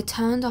 when I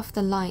turned off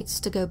the lights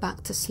to go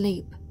back to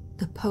sleep,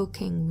 the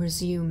poking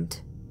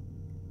resumed.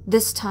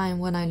 This time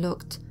when I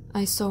looked,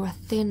 I saw a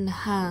thin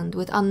hand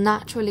with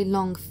unnaturally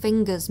long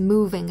fingers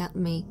moving at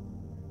me.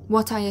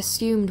 What I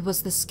assumed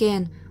was the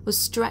skin was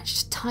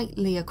stretched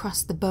tightly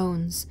across the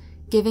bones,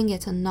 giving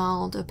it a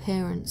gnarled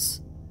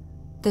appearance.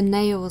 The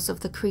nails of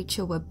the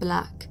creature were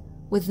black,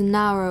 with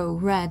narrow,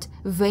 red,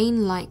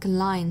 vein-like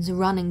lines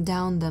running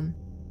down them.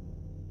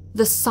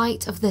 The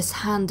sight of this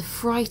hand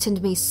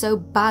frightened me so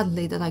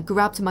badly that I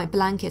grabbed my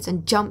blanket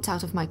and jumped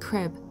out of my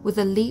crib with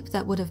a leap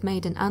that would have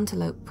made an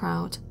antelope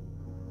proud.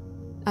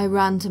 I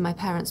ran to my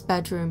parents'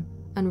 bedroom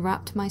and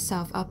wrapped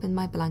myself up in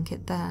my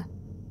blanket there.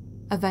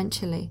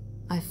 Eventually,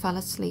 I fell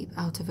asleep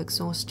out of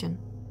exhaustion.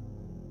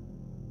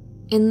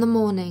 In the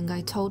morning,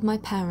 I told my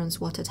parents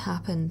what had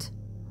happened.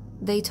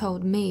 They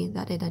told me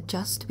that it had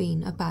just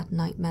been a bad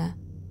nightmare,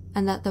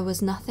 and that there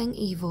was nothing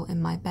evil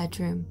in my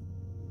bedroom.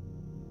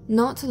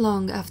 Not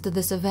long after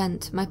this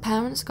event, my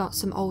parents got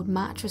some old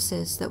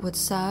mattresses that would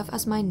serve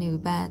as my new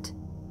bed.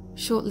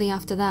 Shortly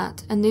after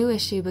that, a new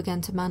issue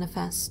began to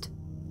manifest.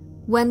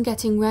 When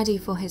getting ready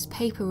for his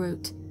paper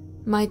route,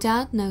 my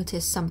dad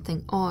noticed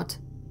something odd.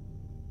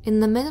 In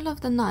the middle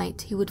of the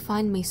night, he would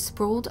find me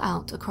sprawled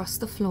out across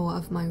the floor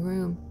of my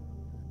room.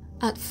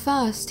 At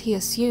first, he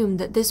assumed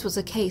that this was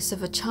a case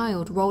of a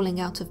child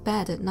rolling out of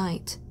bed at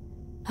night.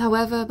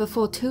 However,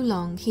 before too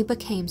long, he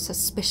became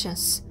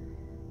suspicious.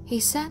 He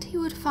said he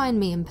would find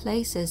me in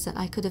places that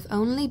I could have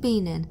only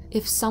been in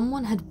if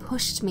someone had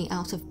pushed me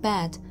out of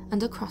bed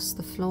and across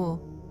the floor.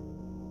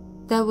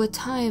 There were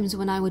times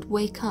when I would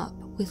wake up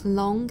with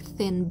long,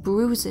 thin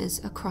bruises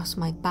across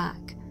my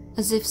back,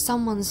 as if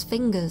someone's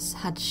fingers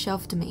had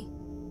shoved me.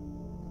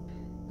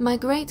 My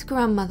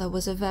great-grandmother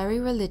was a very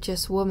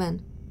religious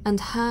woman and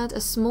had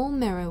a small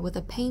mirror with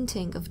a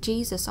painting of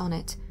Jesus on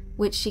it,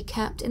 which she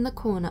kept in the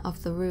corner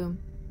of the room.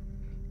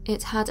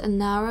 It had a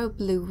narrow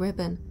blue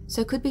ribbon,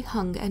 so could be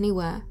hung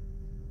anywhere.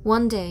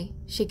 One day,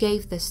 she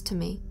gave this to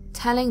me,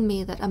 telling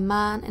me that a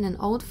man in an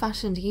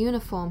old-fashioned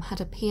uniform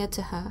had appeared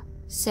to her,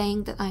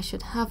 saying that I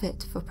should have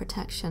it for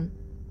protection.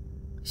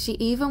 She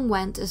even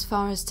went as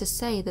far as to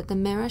say that the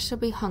mirror should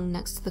be hung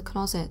next to the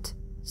closet,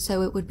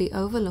 so it would be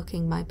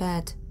overlooking my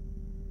bed.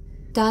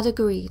 Dad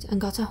agreed and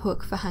got a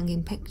hook for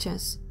hanging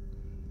pictures.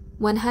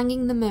 When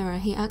hanging the mirror,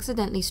 he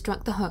accidentally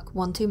struck the hook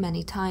one too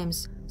many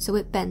times, so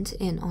it bent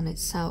in on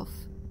itself.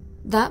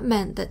 That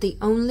meant that the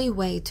only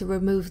way to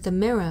remove the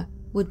mirror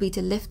would be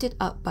to lift it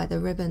up by the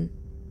ribbon.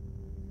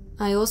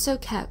 I also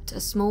kept a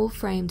small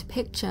framed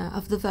picture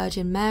of the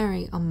Virgin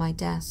Mary on my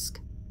desk.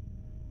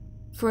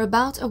 For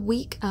about a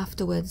week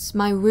afterwards,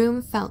 my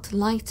room felt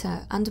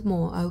lighter and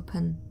more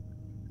open.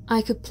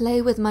 I could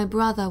play with my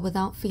brother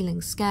without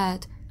feeling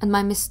scared, and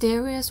my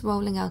mysterious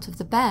rolling out of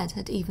the bed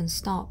had even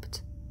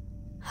stopped.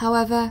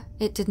 However,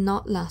 it did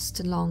not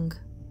last long.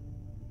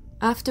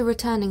 After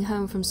returning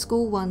home from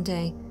school one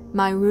day,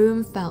 my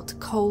room felt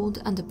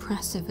cold and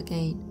oppressive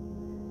again.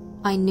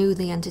 I knew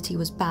the entity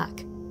was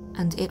back,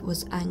 and it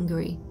was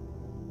angry.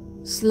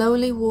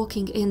 Slowly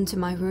walking into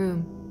my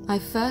room, I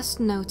first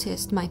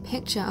noticed my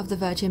picture of the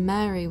Virgin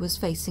Mary was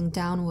facing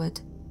downward.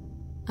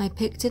 I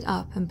picked it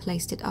up and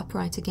placed it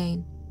upright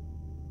again.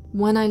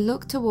 When I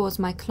looked towards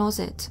my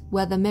closet,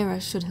 where the mirror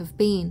should have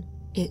been,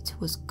 it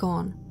was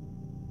gone.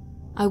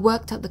 I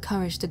worked up the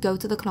courage to go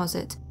to the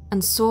closet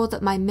and saw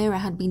that my mirror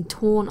had been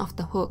torn off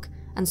the hook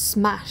and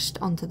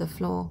smashed onto the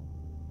floor.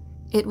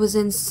 It was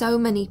in so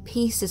many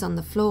pieces on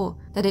the floor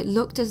that it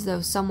looked as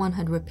though someone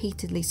had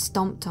repeatedly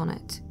stomped on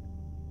it.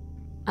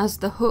 As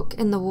the hook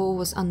in the wall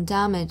was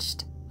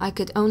undamaged, I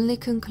could only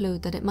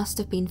conclude that it must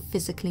have been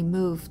physically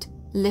moved,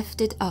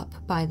 lifted up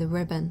by the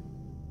ribbon.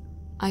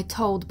 I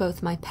told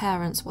both my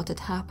parents what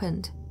had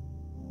happened.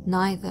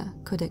 Neither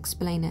could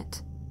explain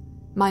it.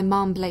 My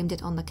mom blamed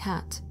it on the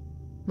cat.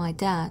 My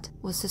dad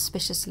was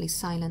suspiciously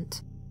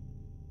silent.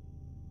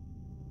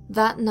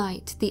 That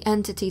night, the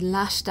entity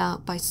lashed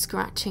out by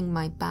scratching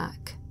my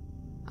back.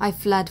 I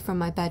fled from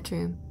my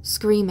bedroom,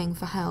 screaming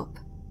for help.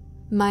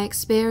 My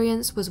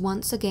experience was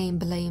once again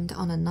blamed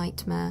on a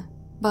nightmare,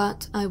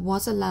 but I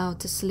was allowed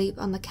to sleep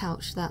on the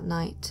couch that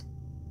night.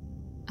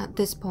 At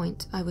this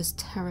point, I was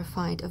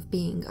terrified of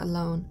being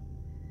alone.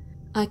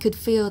 I could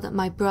feel that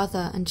my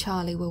brother and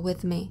Charlie were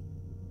with me.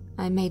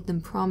 I made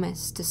them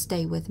promise to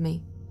stay with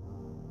me.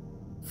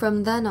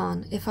 From then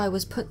on, if I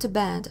was put to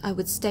bed, I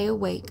would stay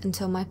awake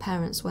until my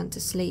parents went to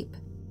sleep.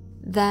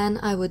 Then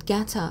I would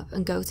get up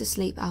and go to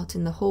sleep out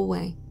in the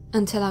hallway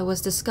until I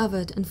was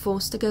discovered and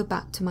forced to go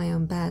back to my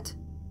own bed.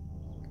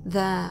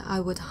 There I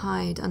would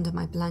hide under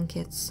my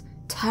blankets,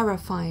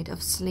 terrified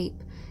of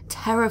sleep,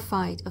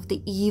 terrified of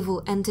the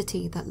evil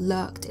entity that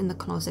lurked in the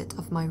closet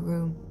of my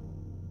room.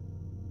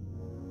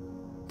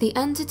 The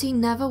entity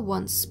never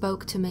once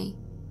spoke to me.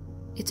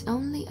 It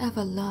only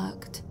ever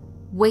lurked,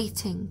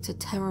 waiting to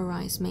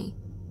terrorize me.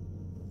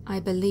 I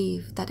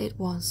believe that it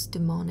was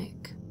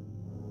demonic.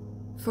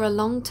 For a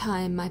long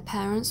time, my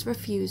parents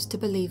refused to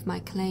believe my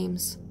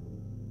claims.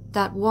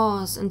 That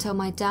was until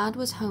my dad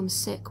was home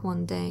sick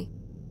one day.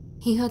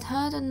 He had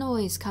heard a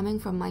noise coming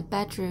from my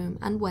bedroom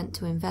and went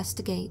to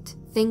investigate,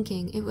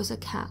 thinking it was a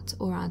cat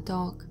or our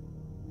dog.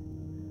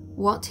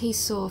 What he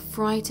saw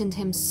frightened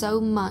him so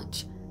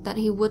much that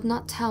he would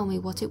not tell me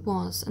what it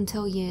was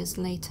until years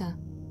later.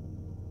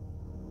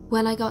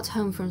 When I got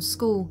home from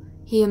school,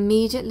 he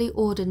immediately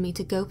ordered me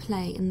to go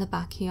play in the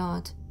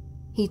backyard.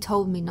 He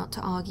told me not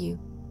to argue.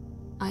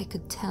 I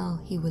could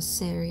tell he was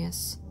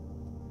serious.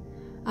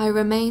 I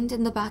remained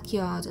in the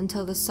backyard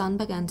until the sun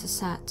began to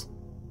set.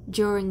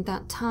 During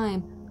that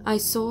time, I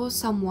saw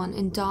someone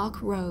in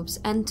dark robes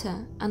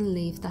enter and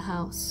leave the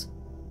house.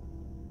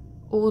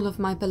 All of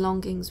my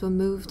belongings were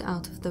moved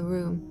out of the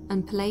room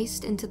and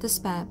placed into the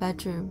spare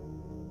bedroom.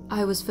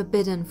 I was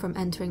forbidden from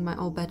entering my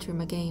old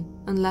bedroom again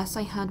unless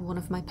I had one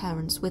of my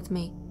parents with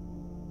me.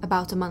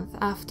 About a month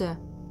after,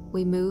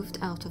 we moved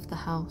out of the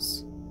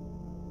house.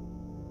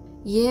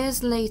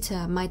 Years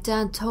later, my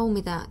dad told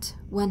me that,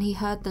 when he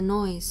heard the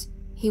noise,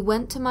 he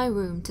went to my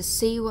room to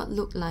see what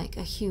looked like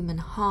a human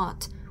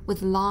heart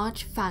with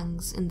large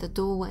fangs in the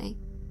doorway.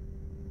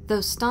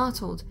 Though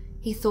startled,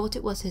 he thought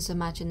it was his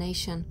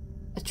imagination,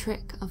 a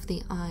trick of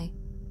the eye.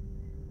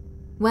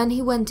 When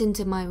he went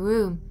into my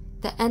room,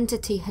 the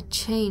entity had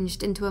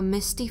changed into a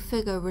misty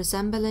figure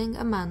resembling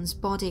a man's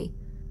body,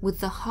 with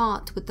the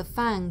heart with the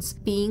fangs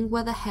being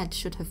where the head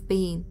should have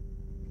been.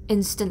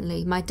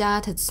 Instantly, my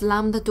dad had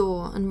slammed the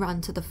door and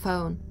ran to the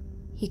phone.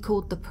 He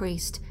called the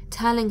priest,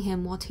 telling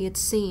him what he had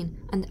seen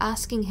and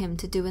asking him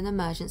to do an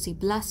emergency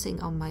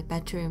blessing on my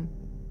bedroom.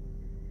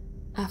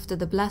 After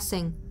the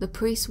blessing, the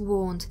priest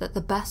warned that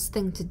the best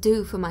thing to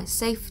do for my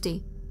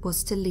safety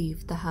was to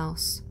leave the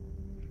house.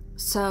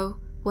 So,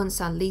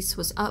 once our lease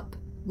was up,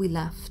 we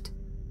left.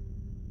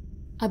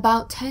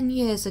 About 10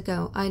 years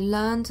ago, I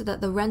learned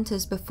that the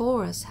renters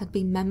before us had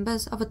been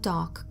members of a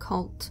dark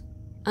cult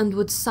and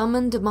would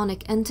summon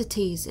demonic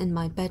entities in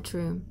my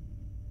bedroom.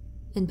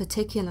 In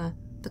particular,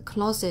 the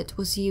closet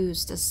was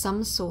used as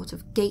some sort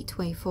of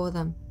gateway for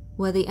them,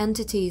 where the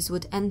entities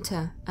would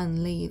enter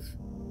and leave.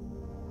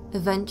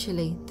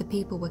 Eventually, the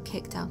people were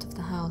kicked out of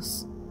the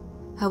house.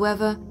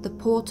 However, the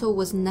portal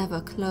was never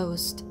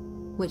closed,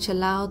 which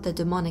allowed the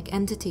demonic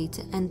entity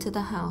to enter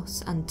the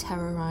house and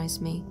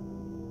terrorize me.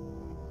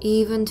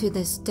 Even to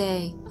this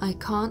day, I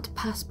can't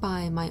pass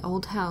by my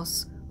old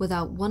house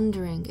without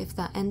wondering if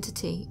that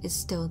entity is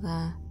still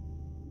there.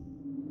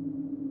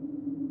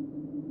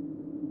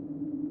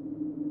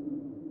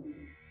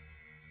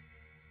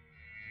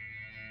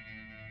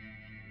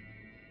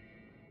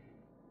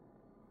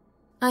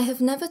 I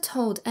have never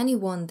told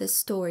anyone this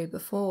story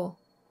before.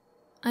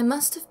 I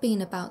must have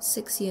been about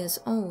 6 years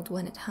old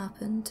when it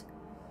happened.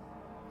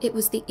 It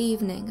was the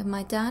evening and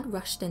my dad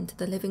rushed into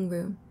the living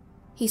room.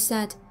 He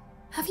said,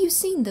 "Have you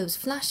seen those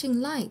flashing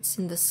lights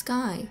in the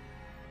sky?"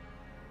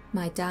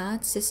 My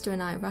dad, sister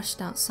and I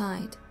rushed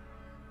outside.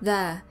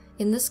 There,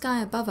 in the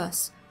sky above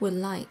us, were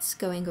lights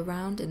going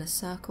around in a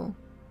circle.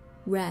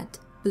 Red,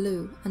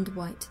 blue and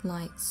white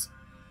lights.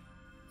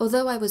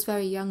 Although I was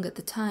very young at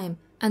the time,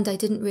 and I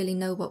didn't really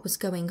know what was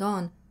going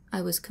on,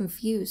 I was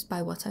confused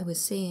by what I was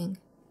seeing.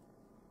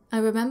 I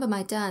remember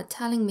my dad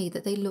telling me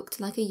that they looked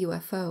like a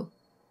UFO.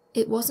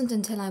 It wasn't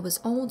until I was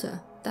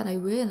older that I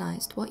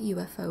realized what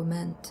UFO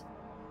meant.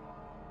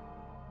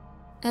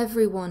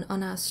 Everyone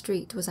on our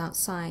street was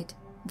outside,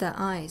 their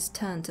eyes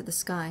turned to the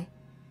sky.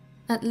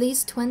 At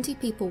least 20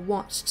 people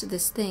watched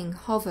this thing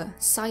hover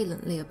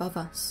silently above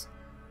us.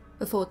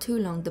 Before too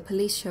long, the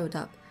police showed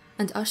up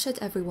and ushered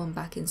everyone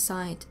back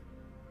inside.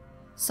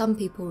 Some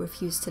people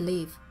refused to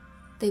leave.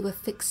 They were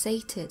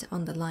fixated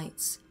on the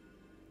lights.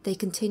 They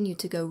continued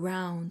to go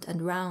round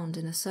and round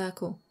in a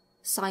circle,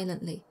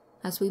 silently,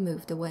 as we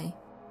moved away.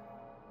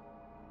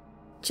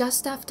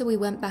 Just after we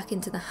went back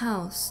into the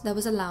house, there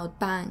was a loud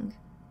bang.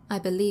 I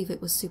believe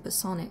it was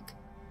supersonic.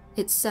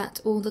 It set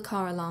all the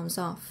car alarms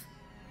off.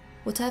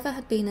 Whatever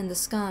had been in the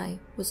sky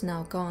was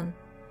now gone.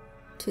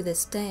 To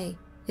this day,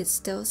 it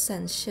still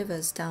sends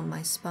shivers down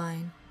my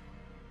spine.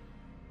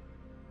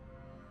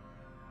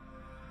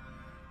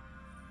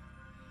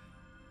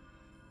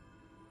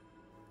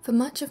 For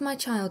much of my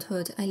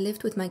childhood, I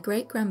lived with my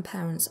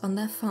great-grandparents on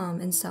their farm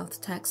in South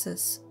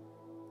Texas.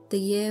 The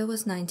year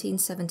was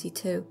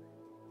 1972.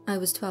 I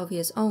was 12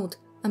 years old,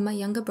 and my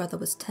younger brother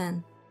was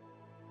 10.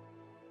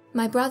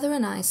 My brother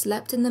and I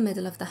slept in the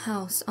middle of the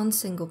house on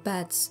single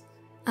beds.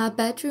 Our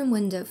bedroom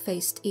window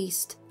faced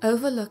east,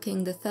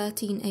 overlooking the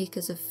 13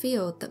 acres of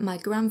field that my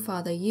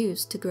grandfather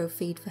used to grow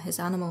feed for his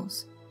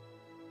animals.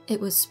 It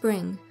was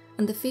spring,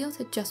 and the field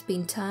had just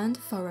been turned,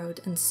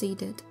 furrowed, and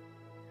seeded.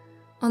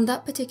 On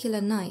that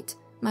particular night,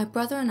 my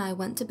brother and I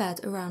went to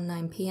bed around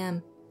 9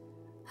 p.m.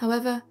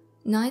 However,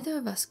 neither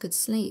of us could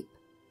sleep.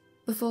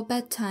 Before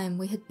bedtime,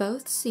 we had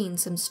both seen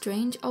some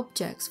strange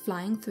objects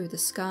flying through the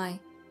sky.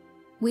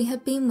 We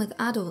had been with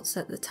adults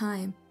at the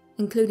time,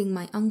 including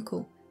my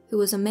uncle, who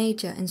was a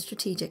major in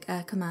Strategic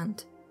Air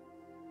Command.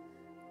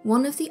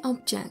 One of the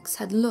objects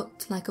had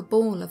looked like a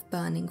ball of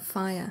burning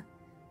fire.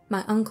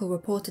 My uncle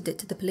reported it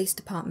to the police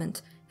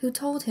department, who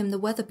told him the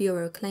Weather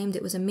Bureau claimed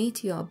it was a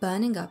meteor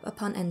burning up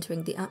upon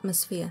entering the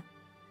atmosphere.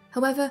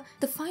 However,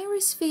 the fiery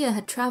sphere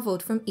had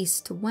travelled from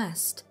east to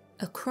west,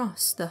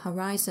 across the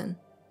horizon.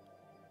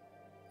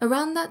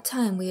 Around that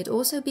time, we had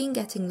also been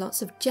getting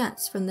lots of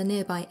jets from the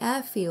nearby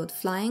airfield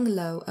flying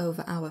low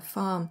over our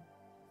farm.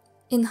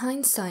 In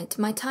hindsight,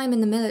 my time in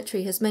the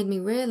military has made me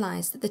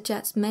realise that the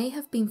jets may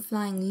have been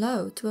flying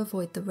low to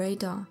avoid the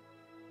radar.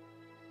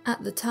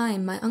 At the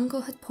time, my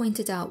uncle had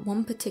pointed out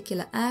one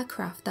particular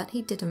aircraft that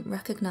he didn't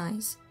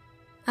recognise.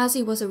 As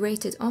he was a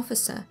rated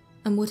officer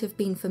and would have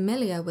been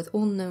familiar with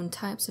all known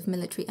types of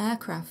military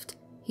aircraft,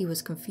 he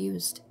was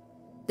confused.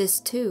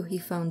 This too he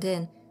phoned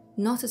in,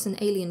 not as an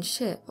alien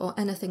ship or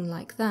anything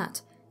like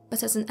that,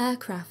 but as an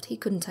aircraft he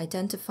couldn't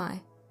identify.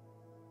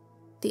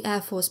 The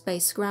Air Force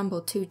Base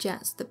scrambled 2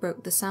 jets that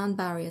broke the sound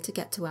barrier to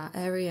get to our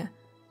area,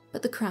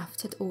 but the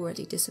craft had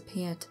already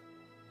disappeared.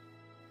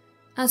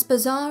 As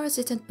bizarre as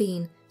it had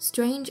been,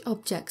 strange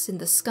objects in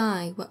the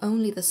sky were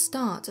only the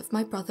start of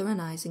my brother and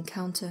I's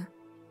encounter.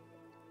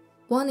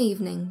 One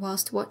evening,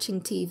 whilst watching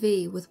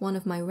TV with one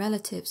of my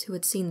relatives who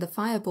had seen the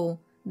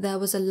fireball, there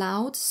was a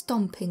loud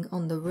stomping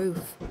on the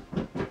roof.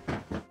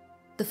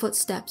 The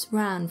footsteps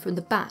ran from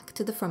the back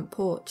to the front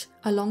porch,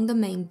 along the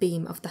main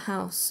beam of the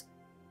house.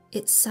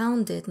 It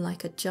sounded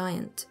like a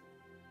giant.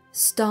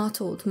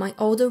 Startled, my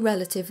older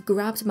relative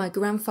grabbed my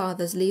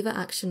grandfather's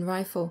lever-action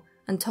rifle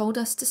and told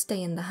us to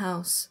stay in the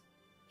house.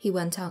 He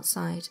went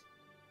outside.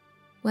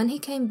 When he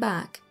came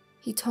back,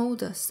 he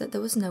told us that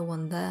there was no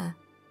one there.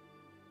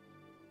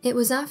 It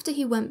was after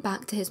he went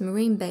back to his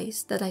Marine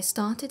base that I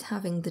started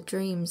having the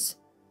dreams.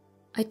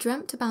 I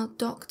dreamt about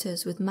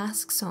doctors with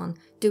masks on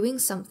doing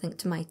something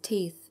to my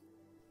teeth.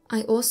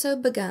 I also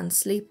began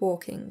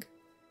sleepwalking.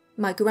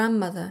 My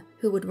grandmother,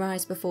 who would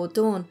rise before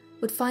dawn,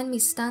 would find me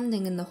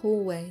standing in the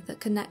hallway that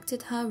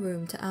connected her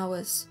room to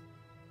ours.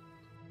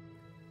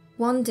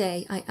 One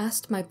day I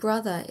asked my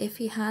brother if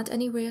he had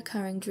any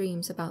reoccurring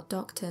dreams about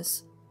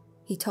doctors.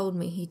 He told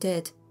me he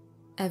did,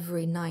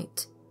 every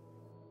night.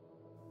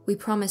 We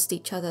promised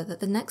each other that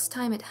the next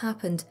time it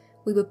happened,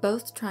 we would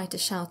both try to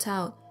shout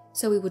out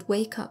so we would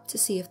wake up to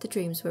see if the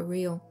dreams were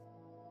real.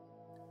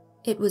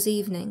 It was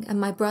evening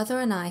and my brother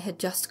and I had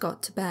just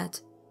got to bed.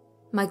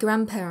 My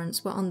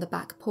grandparents were on the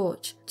back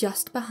porch,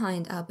 just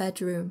behind our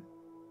bedroom.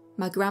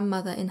 My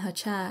grandmother in her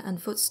chair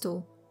and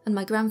footstool, and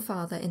my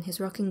grandfather in his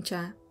rocking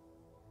chair.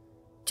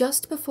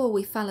 Just before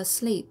we fell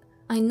asleep,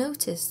 I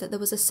noticed that there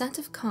was a set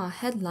of car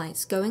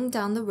headlights going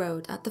down the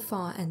road at the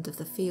far end of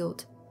the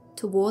field,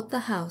 toward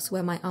the house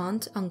where my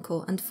aunt,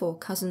 uncle, and 4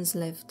 cousins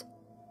lived.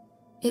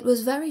 It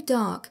was very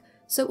dark,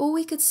 so all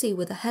we could see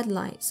were the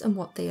headlights and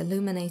what they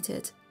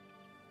illuminated.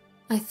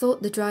 I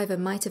thought the driver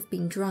might have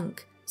been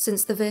drunk,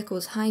 since the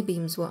vehicle's high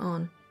beams were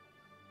on.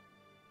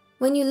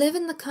 When you live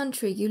in the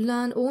country, you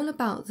learn all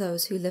about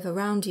those who live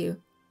around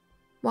you.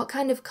 What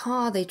kind of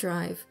car they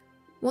drive,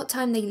 what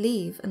time they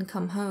leave and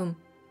come home,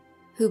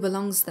 who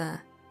belongs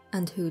there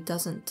and who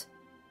doesn't.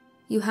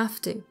 You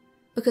have to,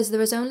 because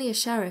there is only a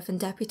sheriff and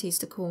deputies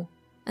to call,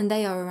 and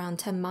they are around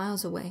 10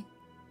 miles away.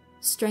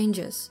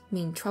 Strangers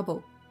mean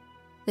trouble.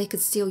 They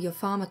could steal your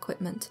farm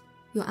equipment,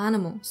 your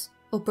animals,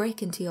 or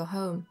break into your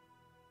home.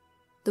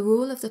 The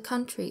rule of the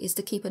country is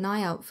to keep an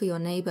eye out for your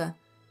neighbour,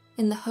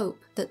 in the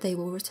hope that they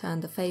will return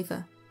the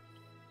favour.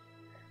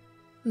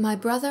 My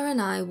brother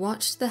and I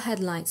watched the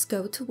headlights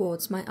go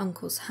towards my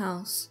uncle's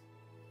house.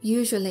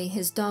 Usually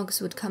his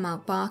dogs would come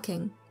out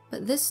barking,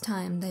 but this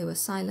time they were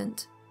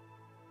silent.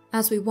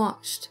 As we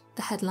watched,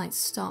 the headlights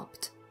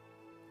stopped.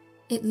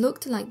 It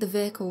looked like the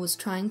vehicle was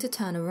trying to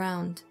turn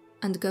around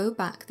and go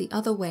back the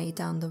other way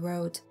down the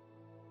road.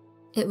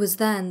 It was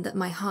then that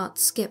my heart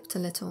skipped a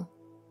little.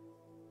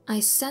 I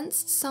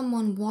sensed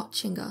someone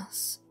watching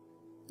us,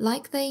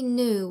 like they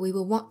knew we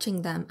were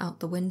watching them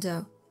out the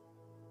window.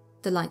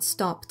 The light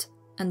stopped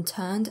and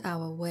turned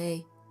our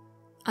way.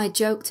 I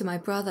joked to my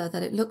brother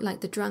that it looked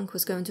like the drunk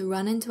was going to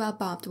run into our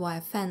barbed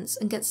wire fence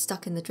and get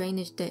stuck in the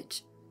drainage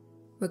ditch.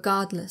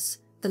 Regardless,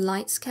 the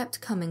lights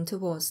kept coming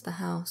towards the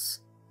house.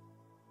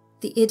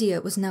 The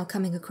idiot was now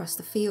coming across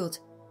the field.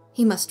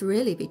 He must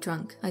really be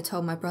drunk, I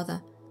told my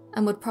brother,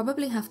 and would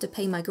probably have to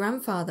pay my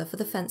grandfather for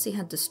the fence he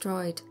had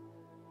destroyed.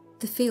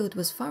 The field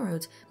was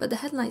furrowed, but the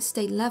headlights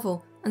stayed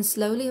level and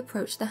slowly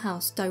approached the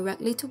house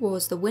directly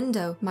towards the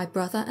window my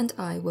brother and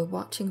I were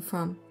watching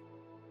from.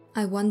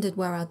 I wondered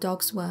where our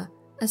dogs were,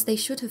 as they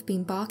should have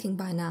been barking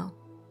by now.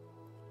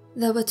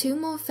 There were 2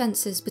 more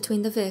fences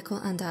between the vehicle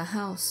and our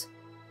house.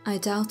 I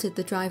doubted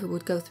the driver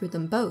would go through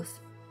them both.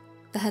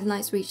 The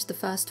headlights reached the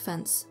first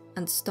fence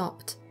and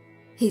stopped.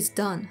 "He's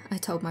done," I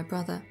told my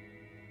brother.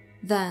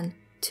 Then,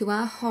 to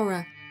our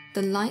horror,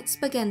 the lights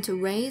began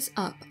to raise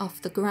up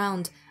off the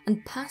ground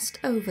and passed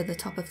over the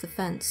top of the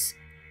fence.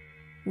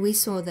 We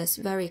saw this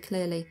very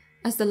clearly,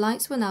 as the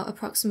lights were now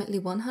approximately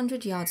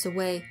 100 yards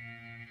away.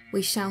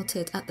 We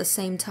shouted at the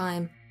same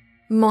time,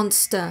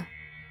 "Monster!"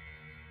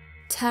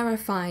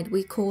 Terrified,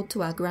 we called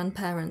to our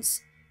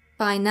grandparents.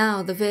 By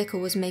now, the vehicle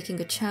was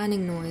making a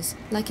churning noise,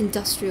 like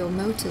industrial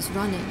motors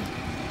running.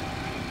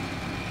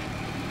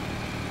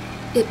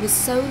 It was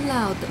so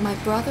loud that my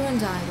brother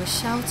and I were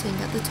shouting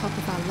at the top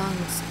of our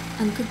lungs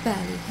and could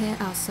barely hear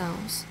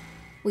ourselves.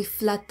 We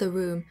fled the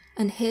room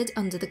and hid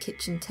under the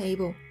kitchen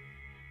table.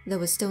 There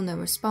was still no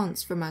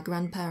response from our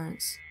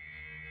grandparents.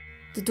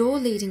 The door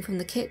leading from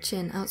the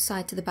kitchen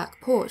outside to the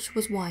back porch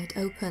was wide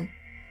open.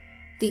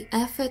 The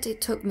effort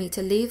it took me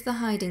to leave the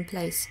hiding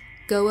place,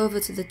 go over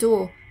to the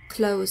door,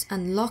 close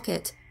and lock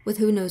it, with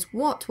who knows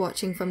what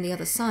watching from the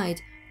other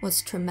side,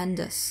 was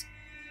tremendous.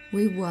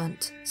 We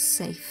weren't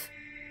safe.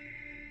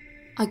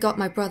 I got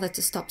my brother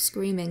to stop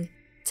screaming,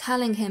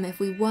 telling him if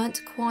we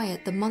weren't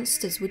quiet, the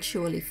monsters would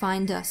surely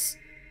find us.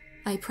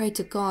 I prayed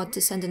to God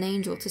to send an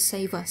angel to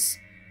save us.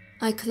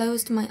 I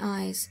closed my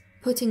eyes,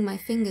 putting my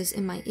fingers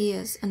in my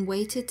ears, and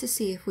waited to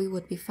see if we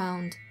would be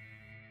found.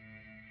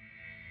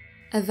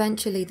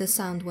 Eventually the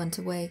sound went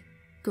away,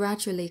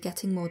 gradually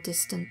getting more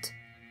distant.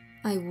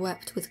 I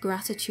wept with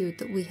gratitude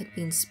that we had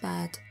been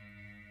spared.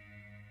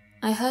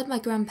 I heard my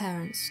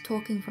grandparents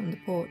talking from the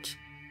porch.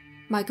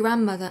 My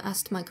grandmother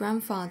asked my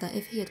grandfather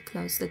if he had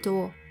closed the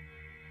door.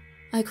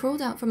 I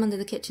crawled out from under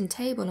the kitchen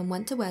table and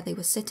went to where they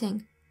were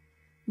sitting.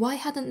 Why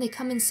hadn't they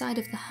come inside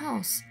of the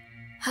house?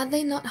 Had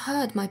they not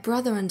heard my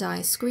brother and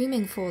I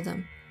screaming for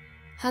them?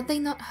 Had they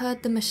not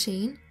heard the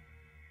machine?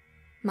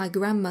 My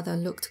grandmother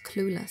looked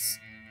clueless.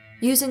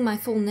 Using my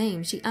full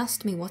name, she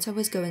asked me what I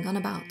was going on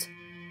about.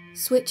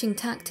 Switching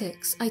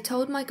tactics, I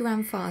told my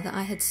grandfather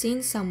I had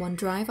seen someone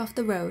drive off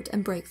the road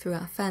and break through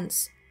our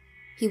fence.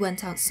 He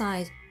went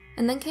outside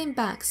and then came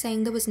back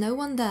saying there was no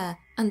one there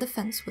and the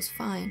fence was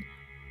fine.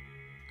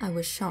 I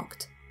was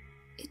shocked.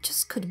 It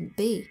just couldn't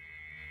be.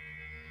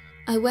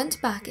 I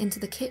went back into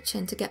the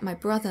kitchen to get my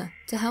brother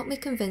to help me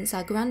convince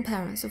our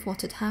grandparents of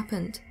what had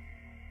happened,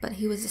 but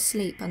he was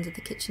asleep under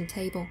the kitchen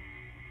table.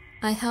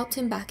 I helped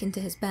him back into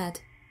his bed.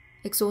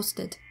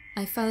 Exhausted,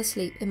 I fell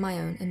asleep in my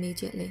own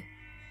immediately.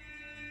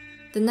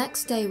 The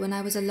next day, when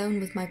I was alone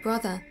with my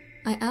brother,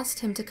 I asked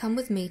him to come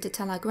with me to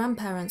tell our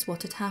grandparents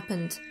what had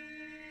happened.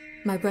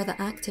 My brother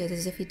acted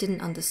as if he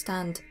didn't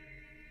understand.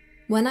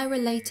 When I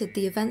related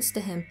the events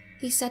to him,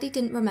 he said he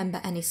didn't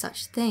remember any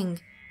such thing,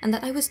 and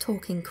that I was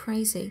talking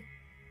crazy.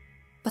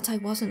 But I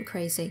wasn't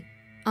crazy.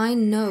 I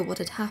know what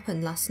had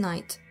happened last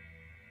night.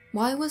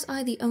 Why was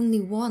I the only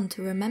one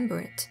to remember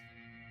it?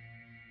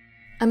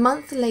 A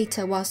month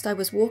later, whilst I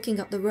was walking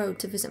up the road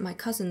to visit my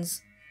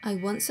cousins, I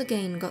once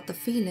again got the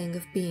feeling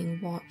of being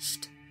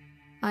watched.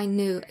 I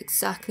knew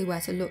exactly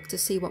where to look to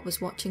see what was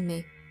watching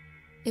me.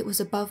 It was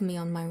above me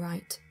on my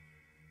right.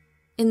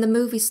 In the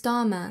movie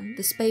Starman,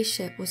 the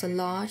spaceship was a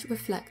large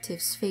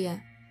reflective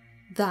sphere.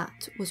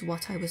 That was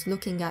what I was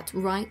looking at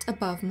right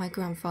above my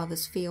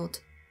grandfather's field.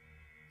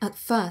 At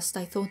first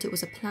I thought it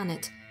was a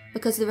planet,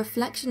 because of the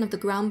reflection of the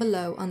ground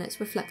below on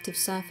its reflective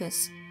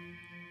surface.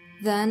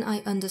 Then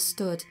I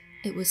understood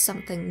it was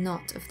something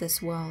not of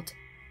this world.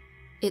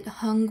 It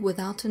hung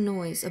without a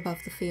noise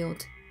above the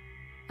field.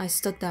 I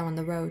stood there on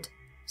the road,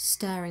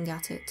 staring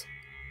at it.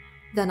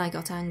 Then I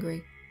got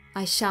angry.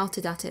 I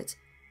shouted at it,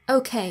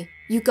 "Okay,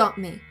 you got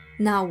me.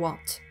 Now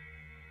what?"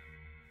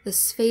 The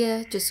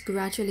sphere just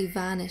gradually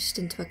vanished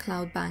into a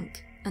cloud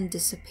bank and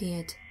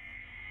disappeared.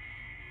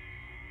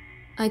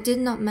 I did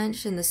not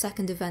mention the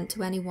second event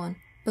to anyone,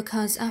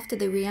 because after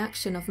the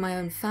reaction of my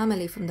own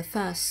family from the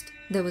first,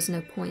 there was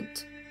no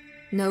point.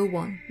 No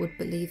one would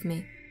believe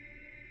me.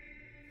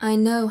 I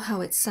know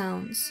how it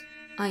sounds.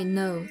 I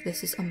know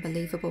this is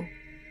unbelievable.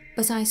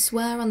 But I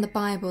swear on the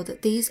Bible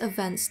that these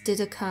events did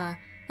occur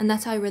and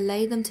that I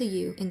relay them to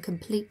you in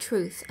complete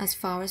truth as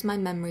far as my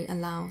memory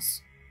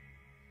allows.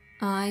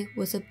 I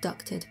was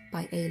abducted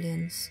by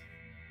aliens.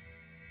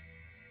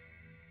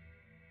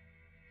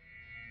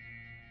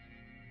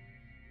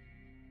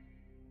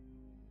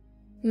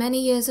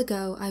 Many years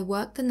ago, I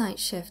worked the night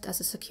shift as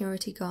a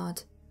security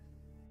guard.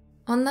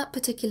 On that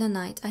particular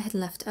night, I had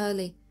left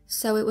early,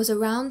 so it was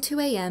around 2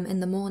 AM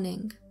in the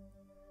morning.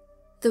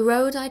 The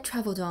road I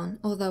travelled on,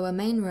 although a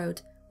main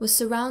road, was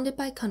surrounded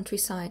by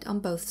countryside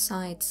on both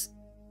sides.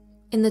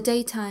 In the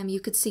daytime, you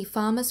could see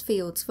farmers'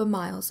 fields for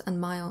miles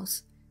and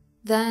miles.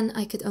 Then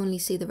I could only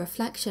see the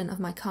reflection of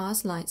my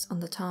car's lights on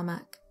the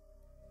tarmac.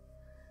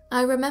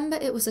 I remember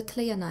it was a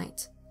clear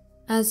night.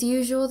 As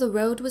usual, the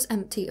road was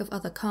empty of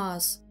other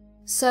cars.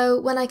 So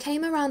when I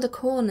came around a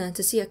corner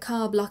to see a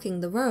car blocking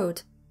the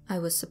road, I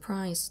was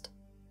surprised.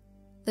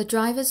 The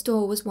driver's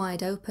door was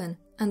wide open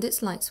and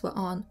its lights were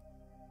on.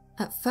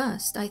 At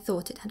first, I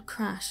thought it had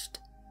crashed.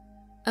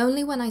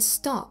 Only when I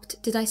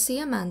stopped did I see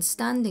a man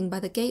standing by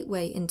the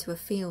gateway into a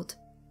field.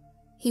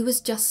 He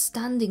was just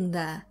standing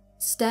there,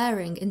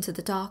 staring into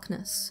the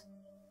darkness.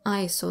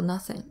 I saw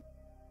nothing.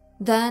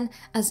 Then,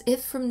 as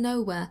if from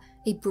nowhere,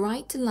 a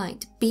bright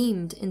light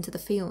beamed into the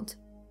field.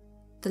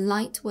 The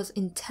light was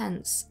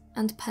intense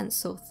and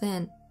pencil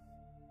thin.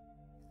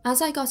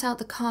 As I got out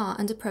the car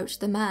and approached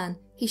the man,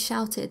 he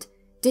shouted,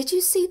 "Did you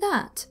see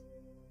that?"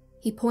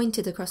 He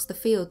pointed across the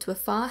field to a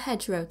far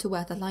hedgerow to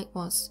where the light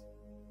was.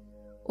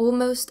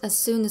 Almost as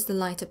soon as the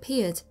light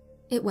appeared,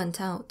 it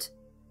went out.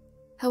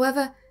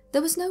 However,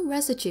 there was no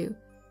residue,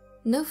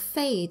 no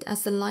fade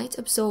as the light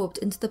absorbed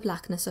into the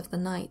blackness of the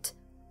night.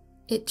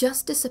 It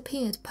just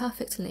disappeared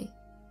perfectly,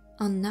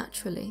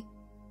 unnaturally.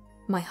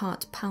 My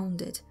heart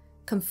pounded,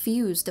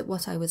 confused at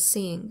what I was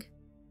seeing.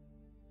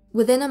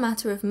 Within a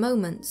matter of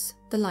moments,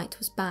 the light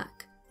was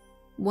back,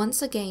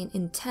 once again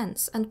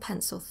intense and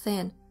pencil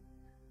thin.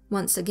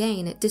 Once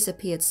again it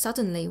disappeared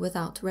suddenly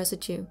without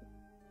residue.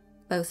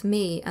 Both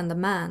me and the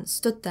man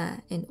stood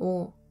there in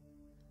awe.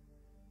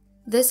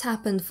 This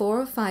happened 4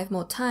 or 5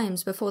 more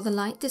times before the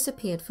light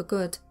disappeared for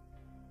good.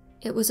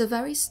 It was a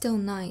very still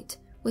night,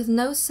 with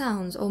no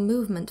sounds or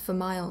movement for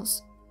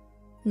miles.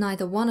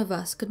 Neither one of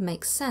us could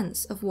make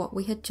sense of what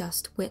we had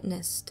just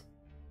witnessed.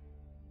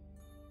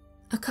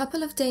 A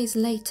couple of days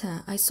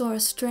later, I saw a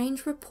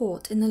strange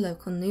report in the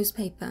local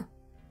newspaper.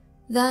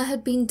 There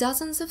had been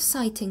dozens of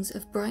sightings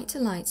of bright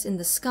lights in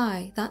the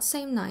sky that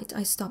same night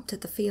I stopped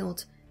at the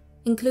field,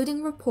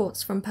 including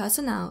reports from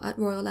personnel at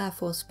Royal Air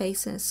Force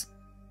bases.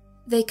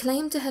 They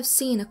claimed to have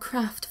seen a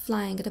craft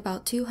flying at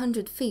about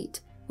 200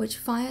 feet, which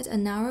fired a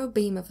narrow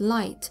beam of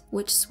light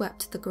which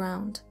swept the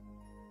ground.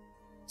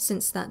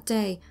 Since that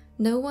day,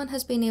 no one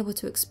has been able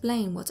to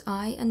explain what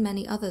I and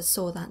many others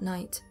saw that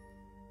night.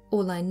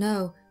 All I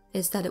know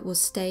is that it will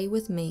stay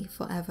with me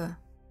forever.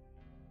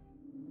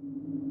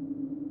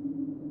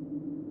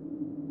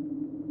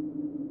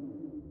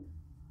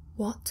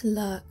 What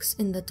lurks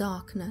in the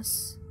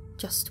darkness,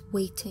 just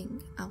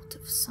waiting out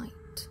of sight?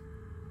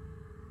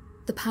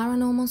 The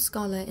Paranormal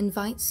Scholar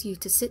invites you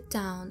to sit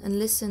down and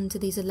listen to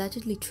these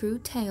allegedly true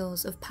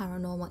tales of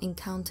paranormal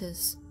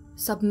encounters,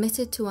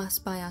 submitted to us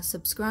by our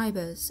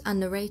subscribers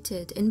and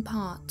narrated in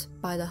part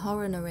by the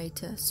horror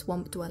narrator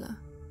Swamp Dweller.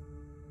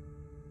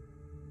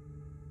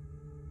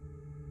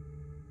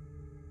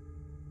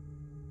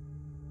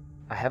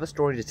 I have a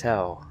story to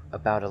tell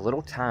about a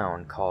little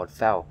town called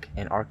Fouke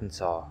in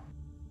Arkansas.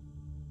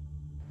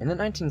 In the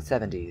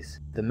 1970s,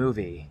 the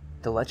movie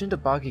The Legend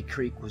of Boggy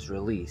Creek was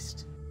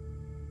released.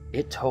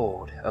 It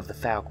told of the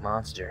Fouke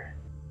monster,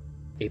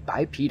 a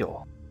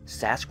bipedal,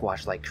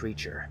 Sasquatch-like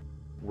creature,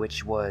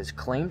 which was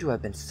claimed to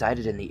have been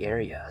sighted in the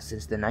area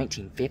since the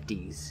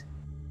 1950s.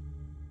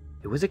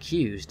 It was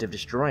accused of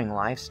destroying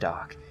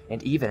livestock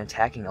and even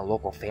attacking a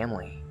local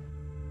family.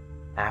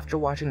 After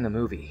watching the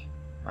movie,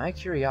 my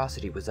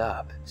curiosity was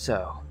up,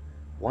 so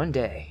one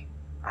day,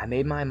 I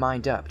made my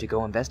mind up to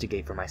go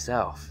investigate for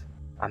myself.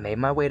 I made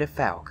my way to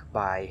Fouke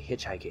by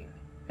hitchhiking.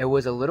 It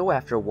was a little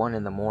after 1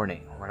 in the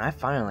morning when I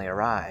finally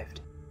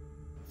arrived.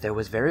 There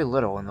was very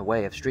little in the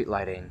way of street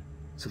lighting,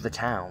 so the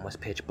town was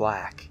pitch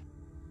black,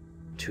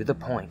 to the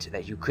point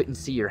that you couldn't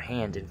see your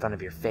hand in front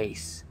of your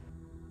face.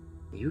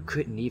 You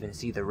couldn't even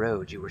see the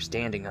road you were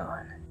standing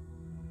on.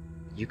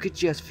 You could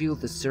just feel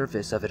the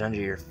surface of it under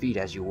your feet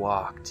as you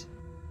walked.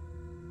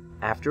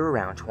 After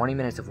around 20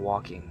 minutes of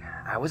walking,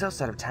 I was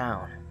outside of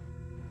town.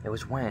 It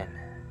was when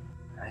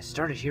I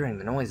started hearing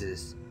the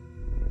noises.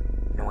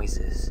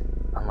 Noises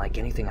unlike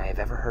anything I have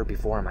ever heard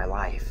before in my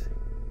life.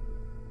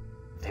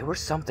 They were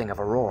something of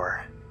a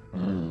roar,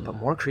 but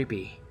more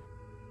creepy.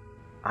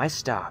 I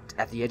stopped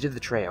at the edge of the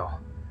trail,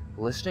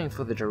 listening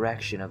for the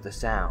direction of the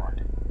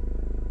sound,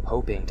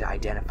 hoping to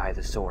identify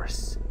the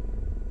source.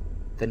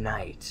 The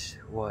night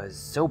was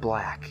so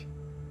black,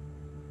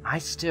 I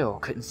still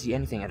couldn't see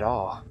anything at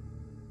all.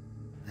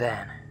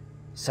 Then,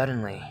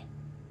 suddenly,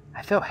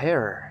 I felt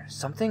hair,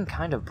 something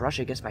kind of brush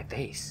against my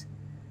face.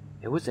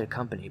 It was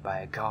accompanied by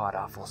a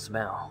god-awful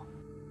smell.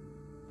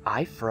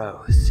 I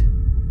froze.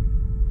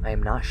 I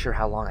am not sure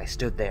how long I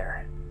stood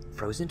there,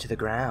 frozen to the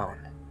ground,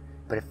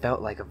 but it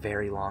felt like a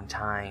very long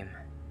time.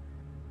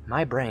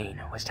 My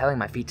brain was telling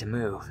my feet to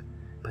move,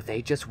 but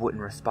they just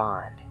wouldn't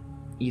respond,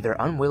 either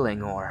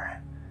unwilling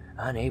or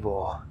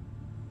unable.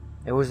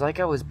 It was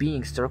like I was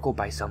being circled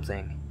by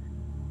something.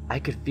 I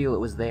could feel it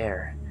was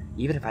there,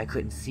 even if I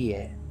couldn't see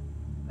it.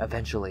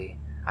 Eventually,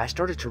 I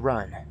started to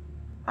run.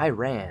 I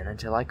ran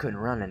until I couldn't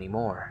run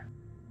anymore.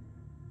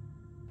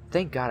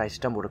 Thank God I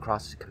stumbled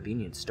across a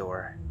convenience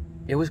store.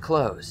 It was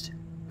closed,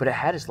 but it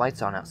had its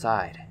lights on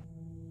outside.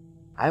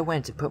 I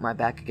went and put my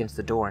back against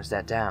the door and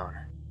sat down.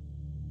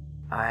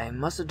 I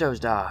must have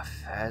dozed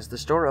off, as the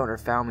store owner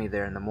found me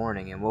there in the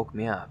morning and woke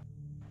me up.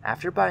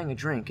 After buying a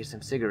drink and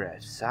some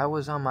cigarettes, I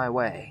was on my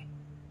way.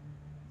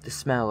 The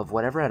smell of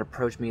whatever had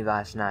approached me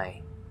last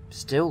night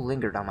still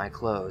lingered on my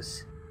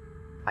clothes.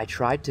 I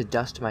tried to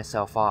dust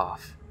myself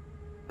off,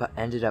 but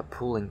ended up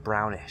pulling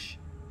brownish,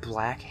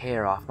 black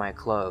hair off my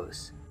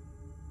clothes.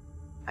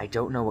 I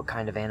don't know what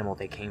kind of animal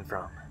they came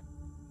from.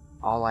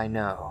 All I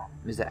know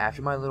is that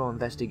after my little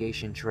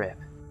investigation trip,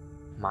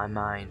 my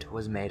mind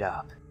was made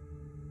up.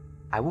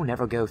 I will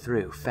never go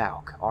through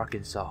Fouke,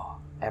 Arkansas,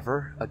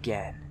 ever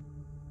again.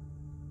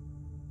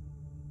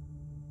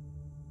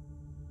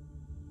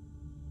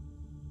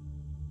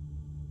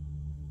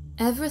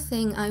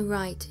 Everything I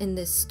write in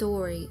this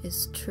story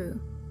is true.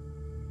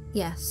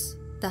 Yes,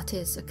 that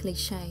is a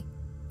cliché,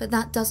 but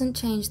that doesn't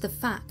change the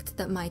fact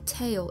that my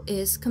tale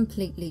is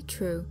completely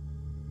true.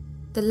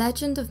 The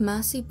legend of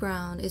Mercy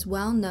Brown is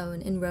well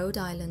known in Rhode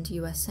Island,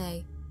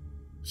 USA.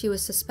 She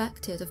was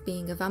suspected of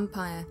being a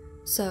vampire,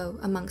 so,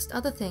 amongst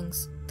other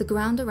things, the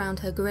ground around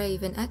her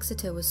grave in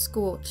Exeter was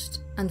scorched,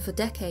 and for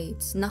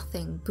decades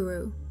nothing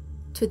grew.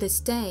 To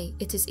this day,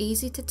 it is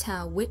easy to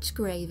tell which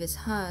grave is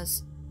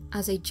hers,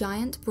 as a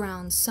giant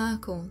brown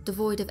circle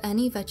devoid of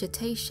any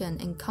vegetation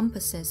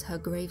encompasses her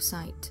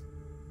gravesite.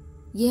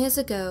 Years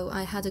ago,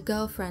 I had a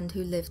girlfriend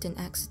who lived in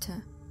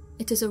Exeter.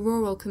 It is a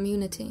rural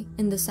community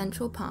in the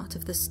central part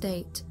of the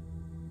state.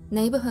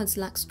 Neighborhoods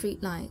lack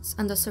streetlights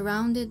and are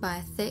surrounded by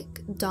a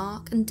thick,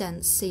 dark and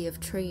dense sea of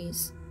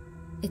trees.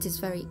 It is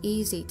very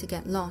easy to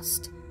get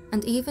lost,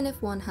 and even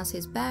if one has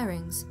his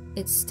bearings,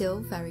 it's still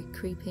very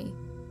creepy.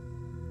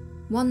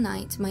 One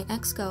night, my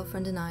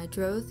ex-girlfriend and I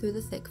drove through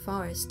the thick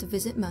forest to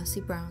visit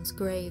Mercy Brown's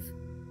grave.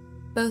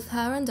 Both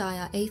her and I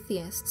are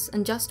atheists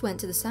and just went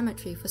to the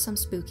cemetery for some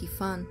spooky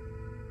fun.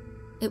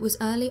 It was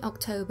early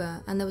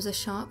October and there was a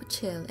sharp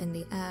chill in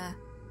the air.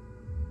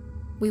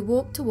 We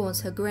walked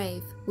towards her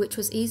grave, which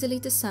was easily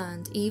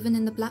discerned even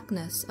in the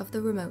blackness of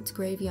the remote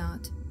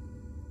graveyard.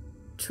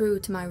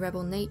 True to my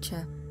rebel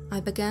nature, I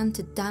began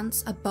to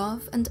dance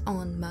above and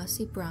on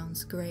Mercy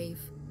Brown's grave.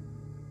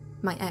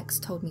 My ex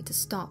told me to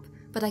stop,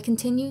 but I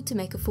continued to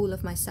make a fool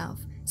of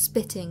myself,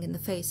 spitting in the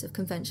face of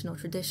conventional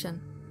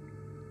tradition.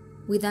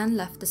 We then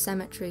left the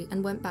cemetery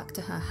and went back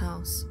to her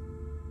house.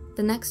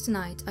 The next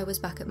night, I was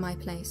back at my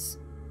place.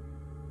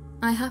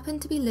 I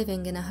happened to be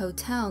living in a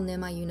hotel near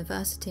my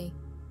university.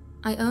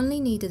 I only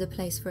needed a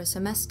place for a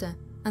semester,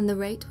 and the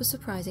rate was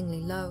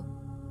surprisingly low.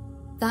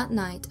 That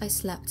night, I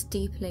slept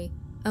deeply,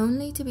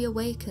 only to be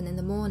awakened in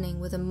the morning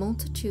with a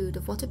multitude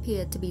of what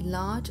appeared to be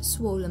large,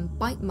 swollen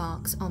bite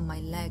marks on my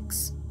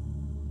legs.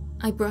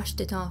 I brushed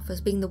it off as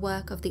being the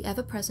work of the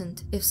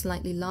ever-present, if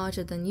slightly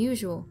larger than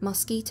usual,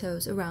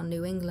 mosquitoes around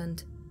New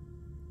England.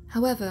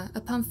 However,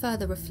 upon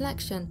further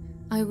reflection,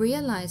 I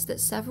realized that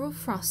several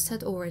frosts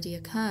had already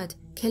occurred,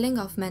 killing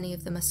off many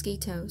of the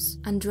mosquitoes,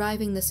 and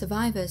driving the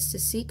survivors to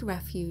seek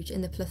refuge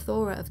in the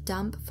plethora of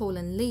damp,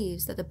 fallen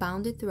leaves that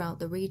abounded throughout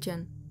the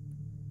region.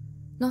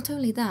 Not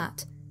only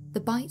that, the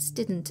bites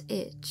didn't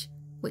itch,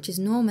 which is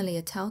normally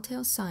a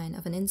telltale sign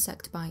of an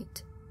insect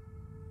bite.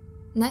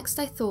 Next,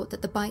 I thought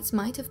that the bites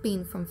might have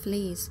been from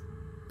fleas,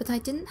 but I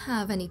didn't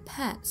have any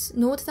pets,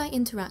 nor did I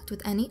interact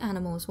with any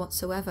animals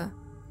whatsoever.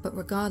 But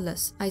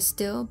regardless, I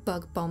still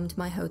bug-bombed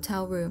my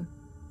hotel room.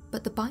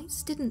 But the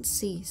bites didn't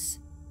cease.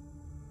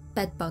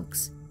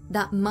 Bedbugs.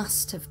 That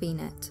must have been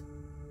it.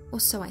 Or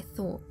so I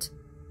thought.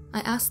 I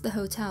asked the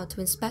hotel to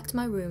inspect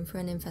my room for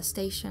an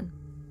infestation.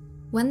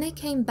 When they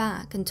came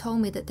back and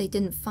told me that they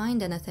didn't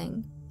find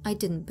anything, I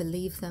didn't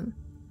believe them.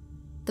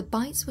 The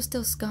bites were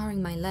still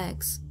scarring my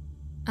legs.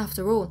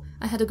 After all,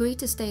 I had agreed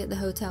to stay at the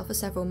hotel for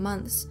several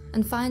months,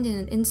 and finding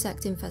an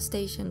insect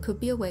infestation could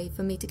be a way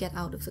for me to get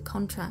out of the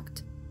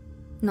contract.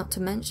 Not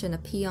to mention a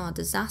PR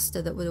disaster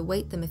that would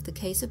await them if the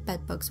case of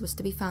bedbugs was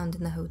to be found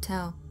in the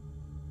hotel.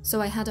 So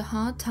I had a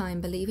hard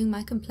time believing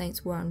my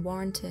complaints were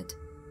unwarranted.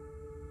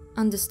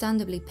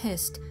 Understandably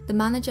pissed, the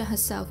manager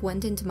herself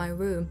went into my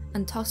room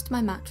and tossed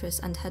my mattress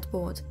and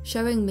headboard,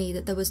 showing me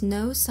that there was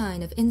no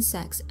sign of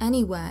insects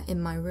anywhere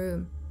in my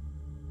room.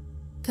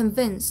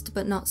 Convinced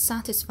but not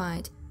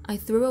satisfied, I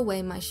threw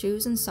away my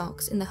shoes and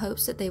socks in the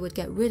hopes that they would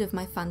get rid of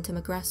my phantom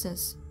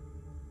aggressors.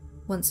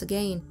 Once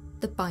again,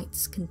 the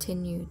bites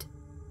continued.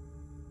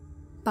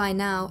 By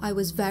now, I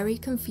was very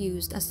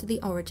confused as to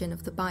the origin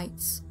of the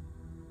bites.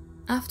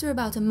 After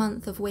about a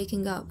month of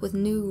waking up with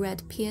new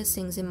red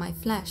piercings in my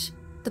flesh,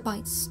 the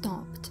bites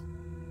stopped.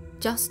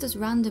 Just as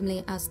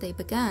randomly as they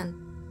began,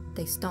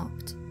 they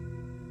stopped.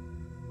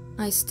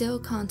 I still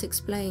can't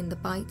explain the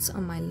bites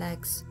on my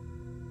legs.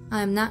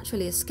 I am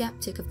naturally a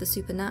skeptic of the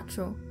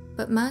supernatural,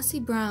 but Mercy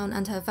Brown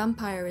and her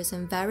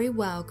vampirism very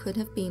well could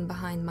have been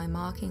behind my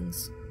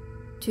markings.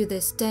 To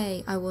this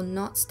day, I will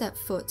not step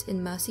foot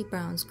in Mercy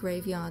Brown's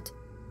graveyard,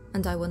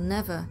 and I will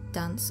never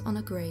dance on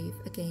a grave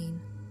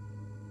again.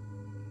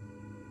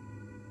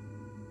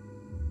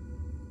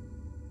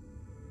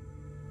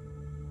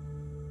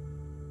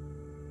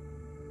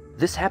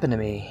 This happened to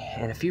me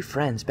and a few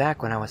friends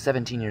back when I was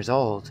 17 years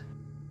old.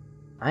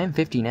 I am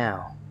 50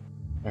 now,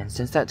 and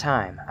since that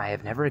time I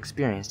have never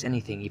experienced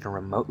anything even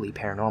remotely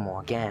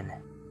paranormal again.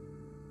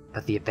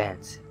 But the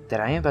events that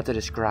I am about to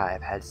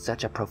describe had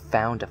such a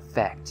profound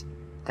effect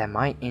that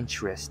my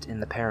interest in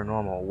the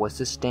paranormal was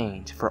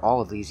sustained for all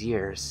of these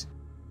years.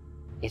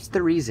 It's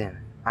the reason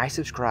I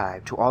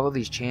subscribe to all of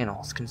these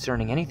channels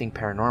concerning anything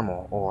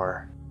paranormal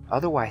or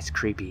otherwise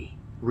creepy.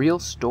 Real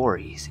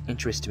stories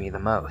interest me the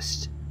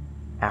most.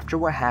 After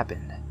what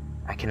happened,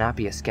 I cannot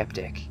be a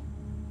skeptic.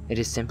 It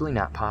is simply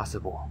not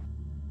possible.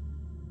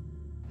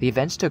 The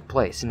events took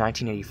place in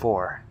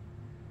 1984.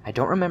 I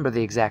don't remember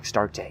the exact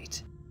start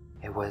date.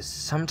 It was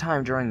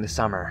sometime during the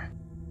summer,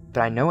 but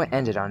I know it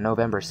ended on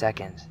November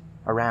 2nd,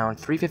 around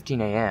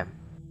 3:15 a.m.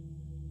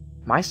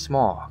 My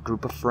small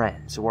group of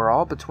friends were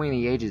all between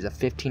the ages of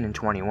 15 and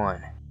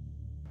 21.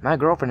 My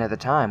girlfriend at the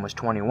time was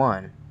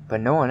 21,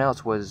 but no one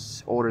else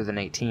was older than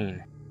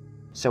 18.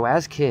 So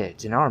as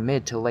kids in our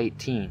mid to late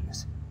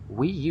teens,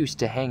 we used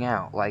to hang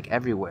out like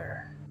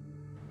everywhere.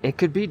 It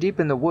could be deep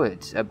in the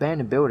woods,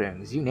 abandoned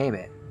buildings, you name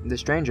it, the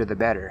stranger the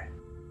better.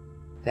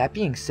 That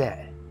being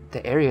said,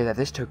 the area that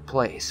this took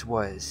place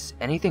was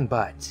anything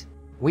but.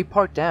 We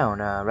parked down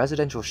a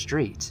residential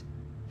street.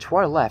 To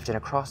our left and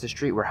across the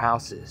street were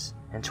houses,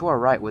 and to our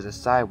right was a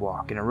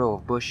sidewalk and a row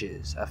of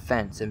bushes, a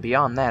fence, and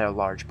beyond that a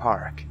large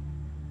park.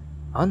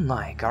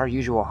 Unlike our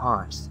usual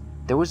haunts,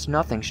 there was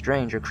nothing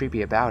strange or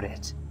creepy about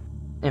it.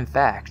 In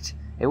fact,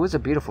 it was a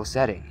beautiful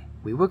setting.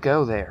 We would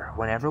go there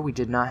whenever we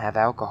did not have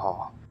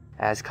alcohol,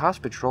 as cops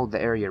patrolled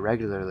the area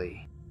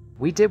regularly.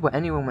 We did what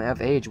anyone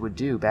of age would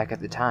do back at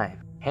the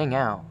time: hang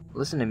out,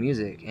 listen to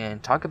music,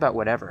 and talk about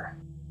whatever.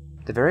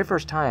 The very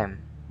first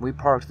time we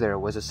parked there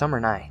was a summer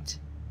night,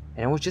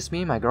 and it was just me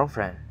and my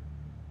girlfriend.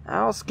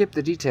 I'll skip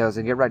the details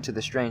and get right to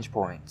the strange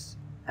points.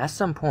 At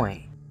some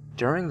point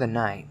during the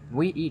night,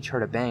 we each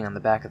heard a bang on the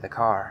back of the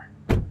car.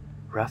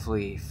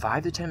 Roughly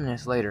 5 to 10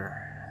 minutes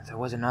later, there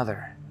was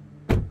another.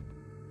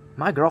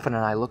 My girlfriend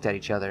and I looked at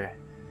each other.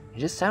 It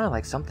just sounded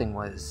like something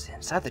was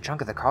inside the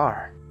trunk of the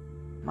car.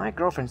 My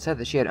girlfriend said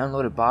that she had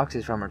unloaded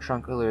boxes from her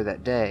trunk earlier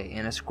that day,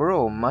 and a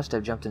squirrel must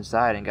have jumped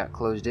inside and got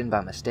closed in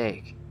by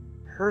mistake.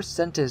 Her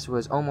sentence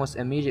was almost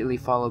immediately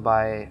followed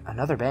by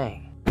another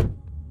bang.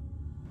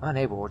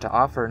 Unable to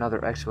offer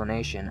another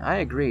explanation, I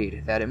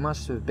agreed that it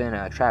must have been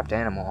a trapped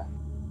animal.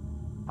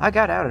 I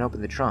got out and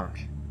opened the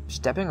trunk,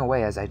 stepping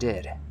away as I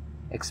did,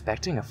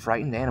 expecting a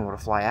frightened animal to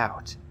fly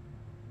out.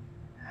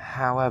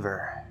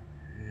 However,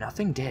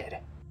 nothing did.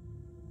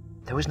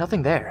 There was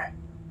nothing there.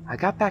 I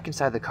got back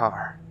inside the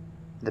car.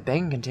 The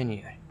banging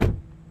continued.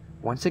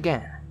 Once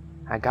again,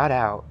 I got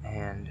out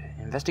and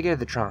investigated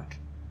the trunk,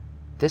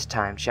 this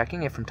time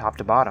checking it from top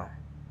to bottom.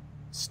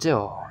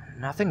 Still,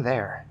 nothing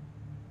there.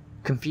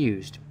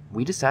 Confused,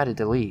 we decided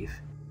to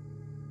leave.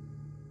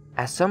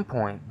 At some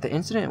point, the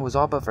incident was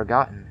all but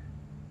forgotten,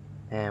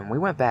 and we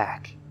went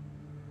back.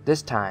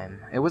 This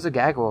time, it was a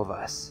gaggle of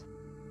us.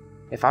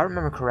 If I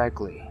remember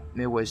correctly,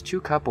 it was 2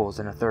 couples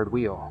and a third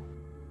wheel.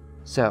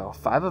 So,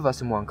 5 of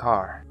us in one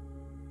car.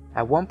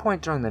 At one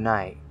point during the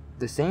night,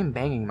 the same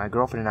banging my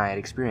girlfriend and I had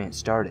experienced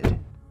started.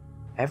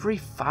 Every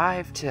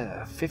 5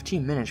 to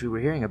 15 minutes we were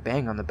hearing a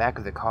bang on the back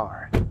of the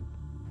car.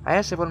 I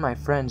asked if one of my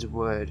friends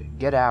would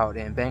get out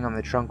and bang on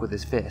the trunk with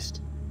his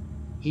fist.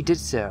 He did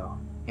so,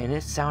 and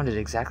it sounded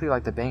exactly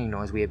like the banging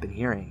noise we had been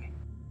hearing.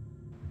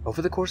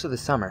 Over the course of the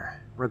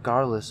summer,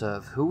 regardless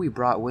of who we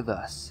brought with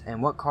us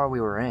and what car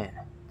we were in,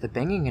 the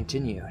banging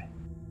continued.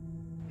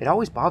 It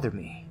always bothered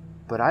me,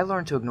 but I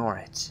learned to ignore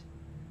it.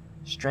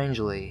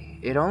 Strangely,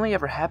 it only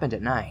ever happened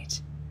at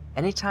night.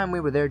 Anytime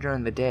we were there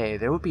during the day,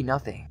 there would be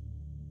nothing.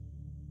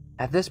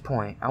 At this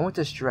point, I want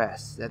to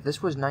stress that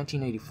this was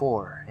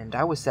 1984 and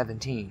I was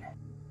 17.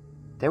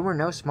 There were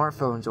no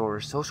smartphones or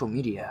social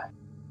media.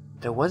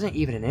 There wasn't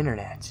even an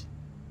internet.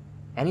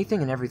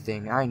 Anything and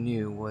everything I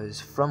knew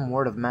was from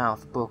word of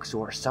mouth, books,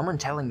 or someone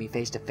telling me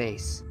face to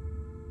face.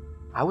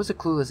 I was a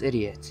clueless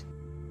idiot.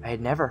 I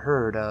had never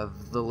heard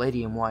of the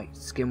Lady in White,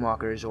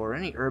 skinwalkers, or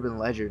any urban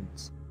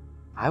legends.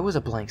 I was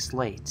a blank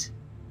slate.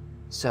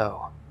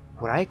 So,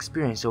 what I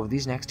experienced over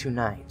these next 2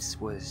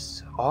 nights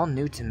was all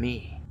new to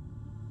me.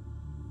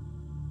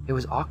 It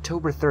was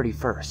October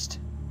 31st,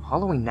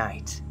 Halloween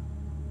night.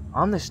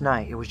 On this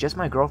night, it was just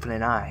my girlfriend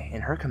and I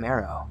in her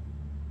Camaro.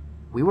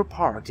 We were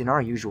parked in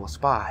our usual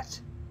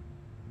spot.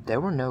 There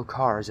were no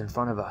cars in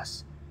front of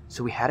us,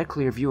 so we had a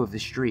clear view of the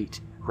street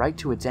right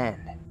to its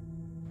end.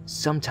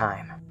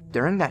 Sometime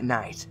during that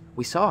night,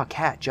 we saw a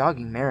cat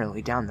jogging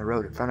merrily down the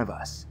road in front of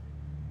us.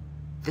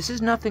 This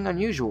is nothing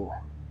unusual,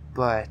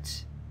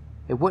 but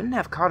it wouldn't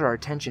have caught our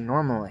attention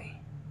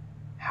normally.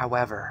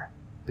 However,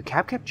 the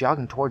cat kept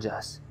jogging towards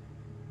us,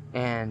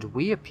 and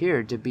we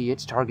appeared to be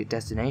its target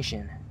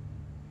destination.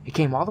 It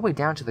came all the way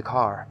down to the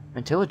car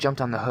until it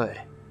jumped on the hood.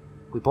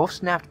 We both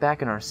snapped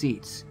back in our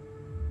seats.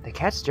 The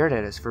cat stared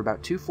at us for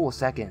about 2 full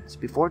seconds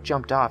before it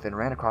jumped off and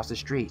ran across the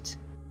street.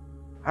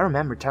 I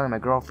remember telling my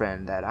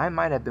girlfriend that I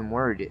might have been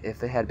worried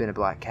if it had been a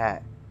black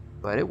cat,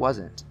 but it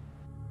wasn't.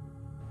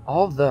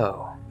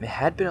 Although it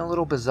had been a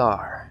little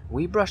bizarre,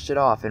 we brushed it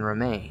off and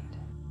remained.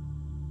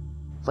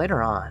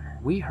 Later on,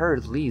 we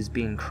heard leaves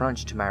being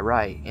crunched to my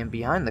right and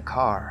behind the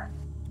car.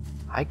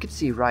 I could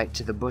see right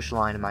to the bush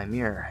line in my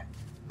mirror,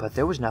 but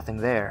there was nothing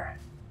there.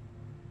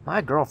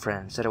 My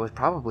girlfriend said it was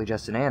probably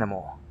just an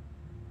animal.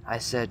 I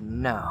said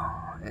no,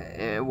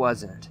 it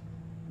wasn't.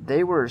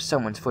 They were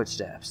someone's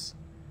footsteps.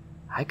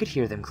 I could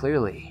hear them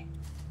clearly.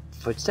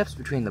 Footsteps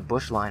between the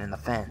bush line and the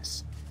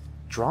fence,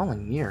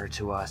 drawing nearer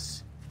to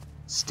us.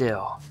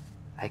 Still,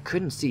 I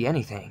couldn't see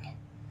anything.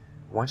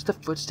 Once the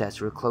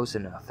footsteps were close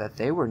enough that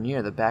they were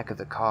near the back of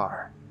the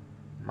car,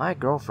 my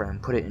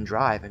girlfriend put it in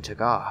drive and took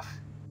off.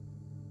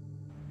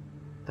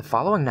 The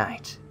following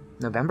night,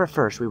 November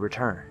 1st, we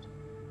returned.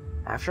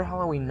 After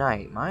Halloween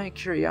night, my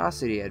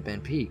curiosity had been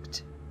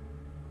piqued.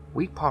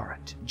 We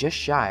parked just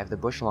shy of the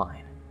bush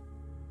line.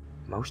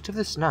 Most of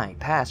this night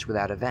passed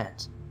without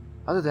event,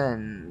 other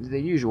than the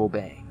usual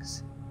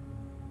bangs.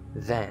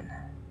 Then,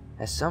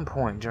 at some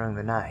point during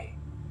the night,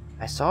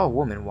 I saw a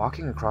woman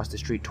walking across the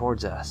street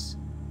towards us.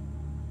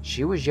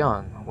 She was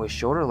young, with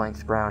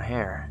shoulder-length brown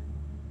hair.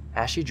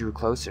 As she drew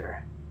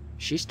closer,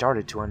 she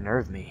started to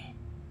unnerve me.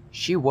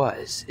 She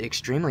was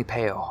extremely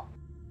pale,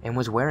 and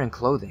was wearing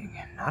clothing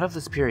not of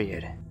this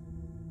period.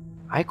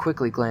 I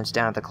quickly glanced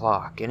down at the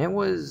clock, and it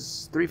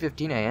was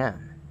 3:15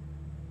 a.m.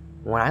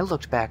 When I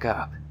looked back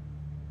up,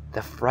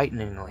 the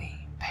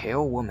frighteningly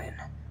pale woman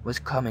was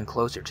coming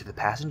closer to the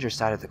passenger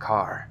side of the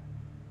car.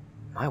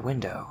 My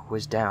window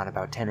was down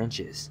about 10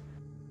 inches.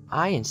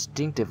 I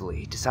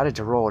instinctively decided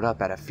to roll it up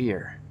out of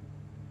fear.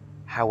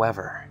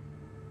 However,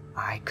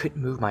 I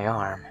couldn't move my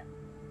arm.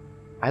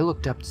 I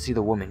looked up to see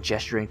the woman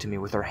gesturing to me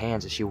with her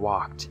hands as she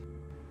walked.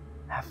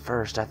 At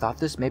first, I thought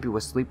this maybe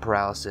was sleep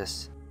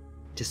paralysis,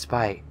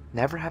 despite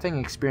never having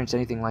experienced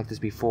anything like this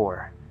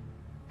before.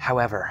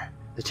 However,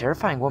 the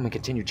terrifying woman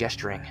continued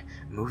gesturing,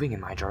 moving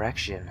in my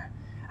direction.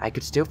 I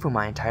could still feel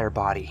my entire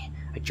body.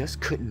 I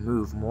just couldn't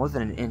move more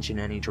than an inch in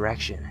any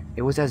direction.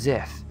 It was as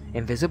if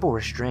invisible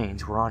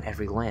restraints were on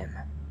every limb.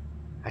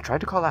 I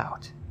tried to call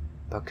out,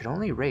 but could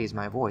only raise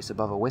my voice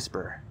above a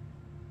whisper.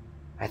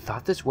 I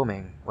thought this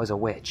woman was a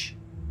witch,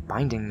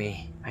 binding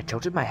me. I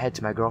tilted my head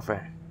to my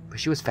girlfriend, but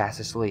she was fast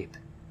asleep.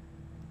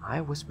 I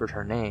whispered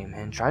her name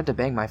and tried to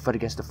bang my foot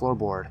against the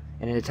floorboard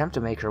in an attempt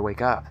to make her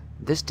wake up.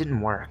 This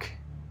didn't work,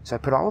 so I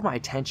put all of my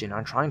attention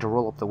on trying to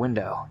roll up the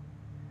window.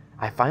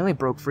 I finally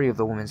broke free of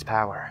the woman's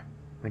power,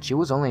 when she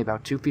was only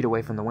about 2 feet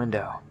away from the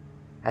window.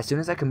 As soon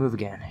as I could move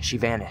again, she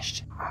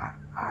vanished.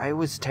 I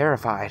was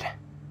terrified,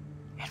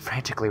 and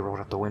frantically rolled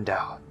up the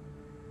window.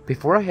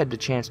 Before I had the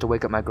chance to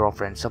wake up my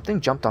girlfriend,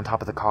 something jumped on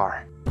top of the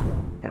car,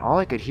 and all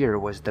I could hear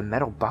was the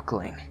metal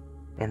buckling,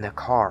 and the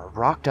car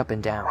rocked up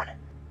and down.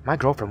 My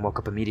girlfriend woke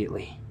up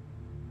immediately.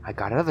 I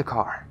got out of the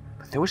car,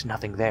 but there was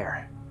nothing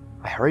there.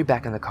 I hurried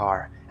back in the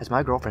car as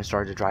my girlfriend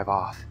started to drive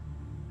off.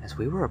 As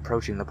we were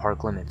approaching the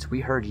park limits, we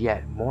heard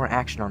yet more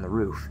action on the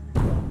roof.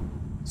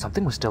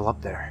 Something was still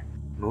up there,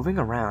 moving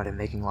around and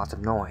making lots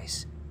of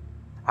noise.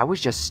 I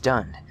was just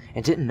stunned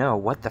and didn't know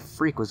what the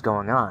freak was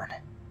going on.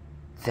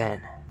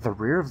 Then, the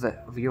rear of the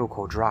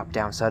vehicle dropped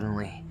down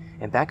suddenly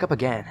and back up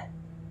again.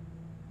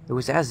 It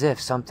was as if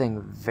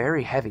something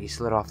very heavy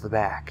slid off the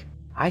back.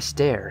 I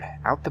stared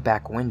out the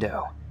back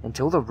window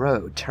until the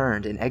road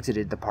turned and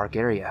exited the park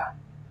area.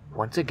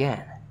 Once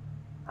again,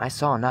 I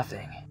saw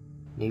nothing.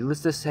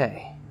 Needless to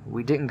say,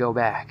 we didn't go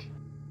back.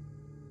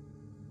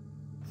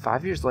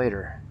 5 years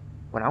later,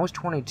 when I was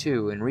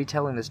 22 and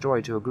retelling the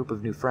story to a group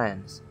of new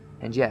friends,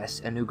 and yes,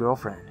 a new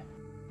girlfriend,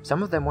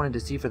 some of them wanted to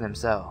see for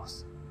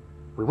themselves.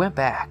 We went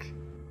back,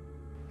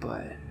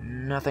 but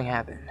nothing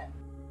happened.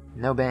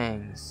 No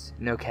bangs,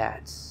 no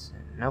cats,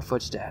 no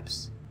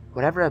footsteps.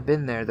 Whatever had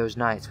been there those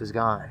nights was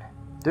gone.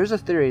 There's a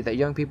theory that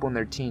young people in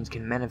their teens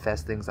can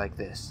manifest things like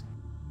this.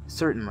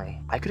 Certainly,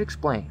 I could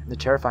explain the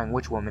terrifying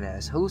witch woman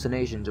as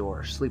hallucinations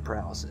or sleep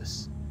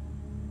paralysis.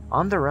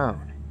 On their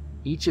own,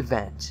 each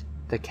event,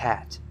 the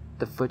cat,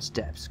 the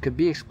footsteps, could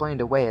be explained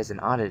away as an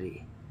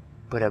oddity,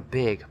 but a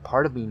big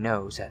part of me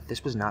knows that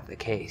this was not the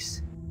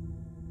case.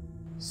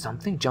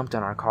 Something jumped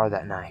on our car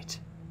that night.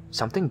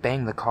 Something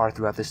banged the car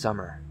throughout the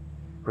summer.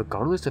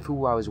 Regardless of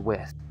who I was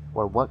with,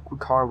 or what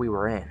car we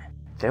were in,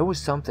 there was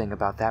something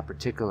about that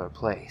particular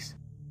place.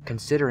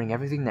 Considering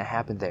everything that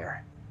happened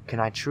there, can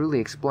I truly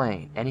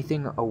explain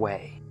anything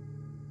away?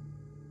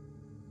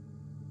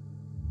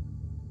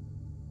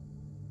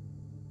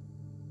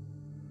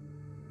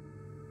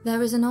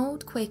 There is an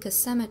old Quaker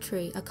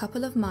cemetery a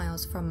couple of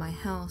miles from my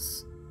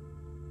house.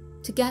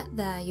 To get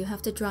there, you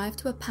have to drive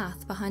to a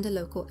path behind a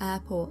local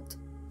airport,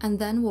 and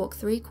then walk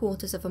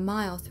 3/4 of a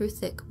mile through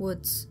thick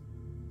woods.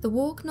 The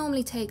walk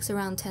normally takes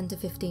around 10 to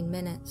 15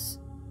 minutes.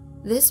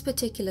 This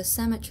particular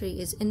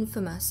cemetery is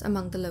infamous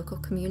among the local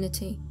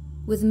community,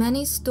 with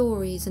many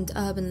stories and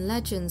urban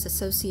legends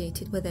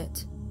associated with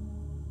it.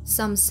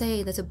 Some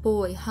say that a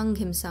boy hung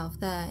himself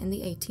there in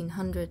the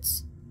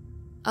 1800s.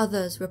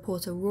 Others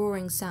report a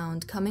roaring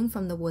sound coming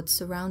from the woods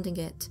surrounding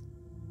it.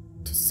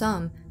 To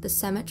some, the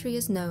cemetery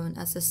is known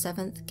as the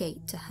Seventh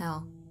Gate to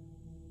Hell.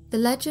 The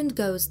legend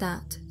goes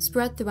that,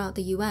 spread throughout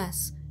the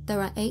US,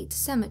 there are 8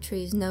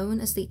 cemeteries known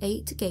as the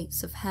 8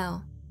 Gates of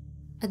Hell.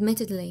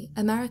 Admittedly,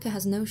 America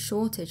has no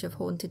shortage of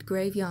haunted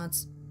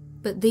graveyards,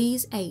 but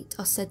these 8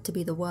 are said to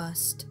be the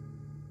worst.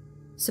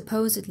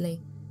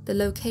 Supposedly,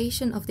 the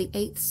location of the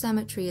 8th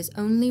cemetery is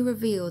only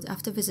revealed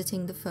after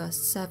visiting the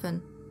first 7.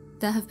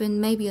 There have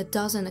been maybe a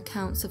dozen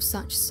accounts of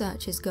such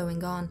searches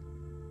going on,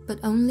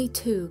 but only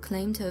 2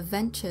 claim to have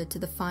ventured to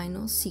the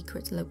final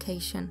secret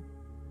location.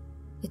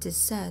 It is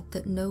said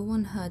that no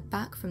one heard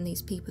back from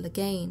these people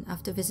again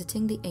after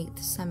visiting the 8th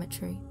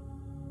cemetery.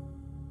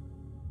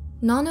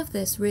 None of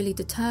this really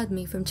deterred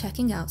me from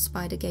checking out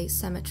Spidergate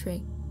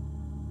Cemetery.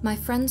 My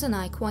friends and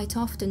I quite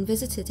often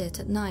visited it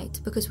at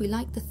night because we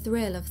liked the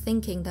thrill of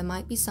thinking there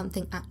might be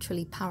something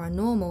actually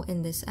paranormal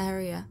in this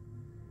area.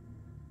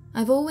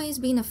 I've always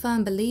been a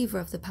firm believer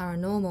of the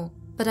paranormal,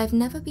 but I've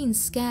never been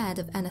scared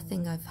of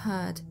anything I've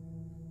heard.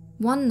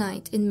 One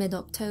night in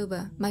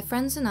mid-October, my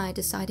friends and I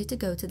decided to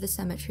go to the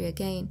cemetery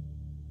again.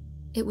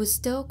 It was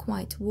still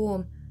quite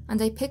warm,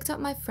 and I picked up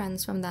my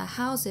friends from their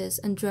houses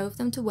and drove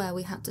them to where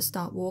we had to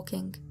start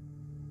walking.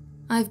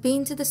 I've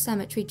been to the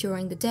cemetery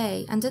during the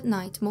day and at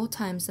night more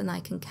times than I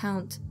can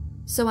count,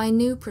 so I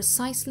knew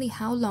precisely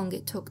how long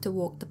it took to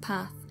walk the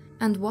path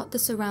and what the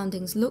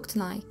surroundings looked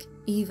like,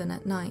 even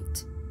at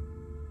night.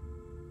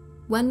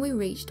 When we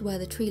reached where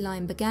the tree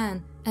line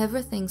began,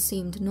 everything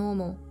seemed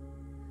normal.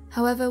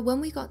 However, when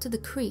we got to the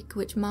creek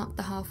which marked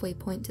the halfway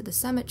point to the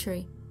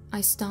cemetery, I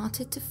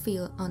started to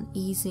feel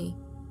uneasy.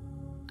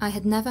 I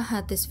had never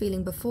had this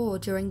feeling before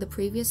during the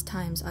previous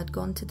times I'd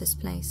gone to this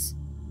place.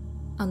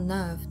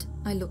 Unnerved,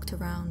 I looked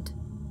around.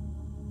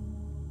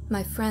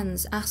 My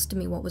friends asked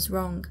me what was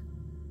wrong.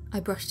 I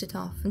brushed it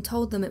off and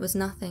told them it was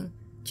nothing,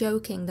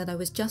 joking that I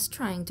was just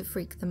trying to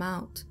freak them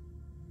out.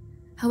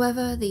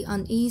 However, the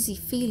uneasy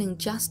feeling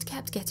just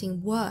kept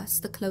getting worse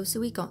the closer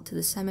we got to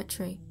the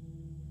cemetery.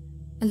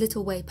 A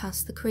little way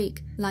past the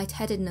creek,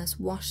 lightheadedness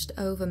washed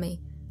over me,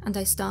 and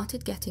I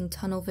started getting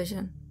tunnel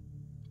vision.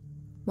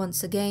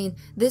 Once again,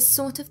 this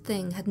sort of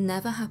thing had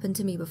never happened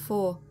to me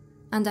before,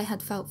 and I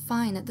had felt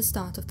fine at the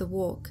start of the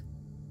walk.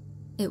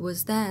 It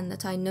was then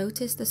that I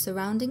noticed the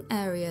surrounding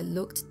area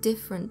looked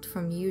different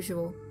from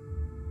usual.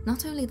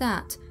 Not only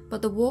that,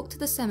 but the walk to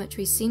the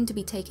cemetery seemed to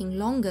be taking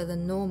longer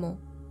than normal.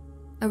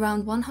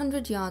 Around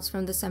 100 yards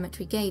from the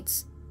cemetery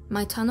gates,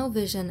 my tunnel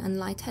vision and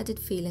lightheaded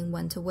feeling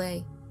went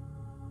away.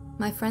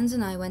 My friends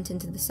and I went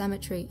into the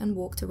cemetery and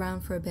walked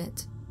around for a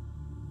bit.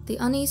 The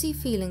uneasy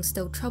feeling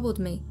still troubled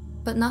me,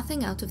 but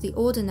nothing out of the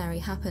ordinary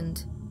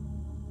happened.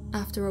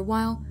 After a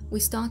while,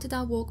 we started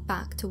our walk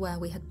back to where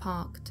we had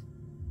parked.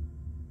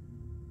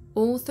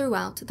 All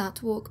throughout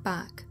that walk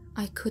back,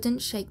 I couldn't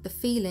shake the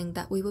feeling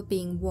that we were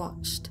being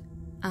watched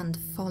and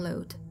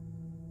followed.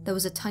 There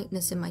was a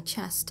tightness in my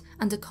chest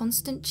and a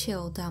constant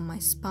chill down my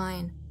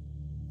spine.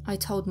 I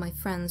told my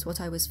friends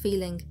what I was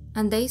feeling,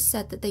 and they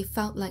said that they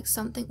felt like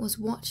something was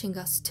watching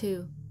us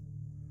too.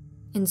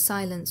 In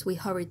silence, we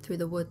hurried through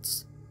the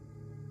woods.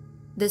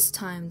 This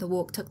time, the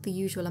walk took the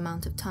usual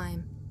amount of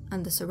time,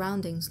 and the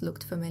surroundings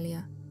looked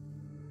familiar.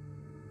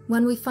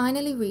 When we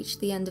finally reached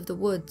the end of the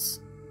woods,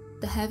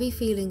 the heavy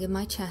feeling in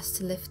my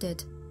chest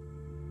lifted.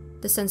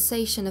 The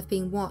sensation of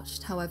being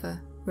watched,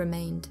 however,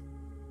 remained.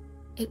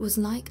 It was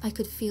like I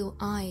could feel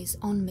eyes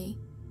on me.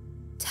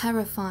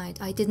 Terrified,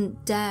 I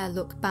didn't dare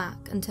look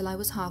back until I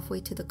was halfway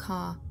to the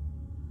car.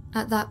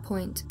 At that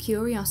point,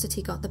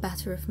 curiosity got the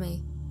better of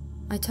me.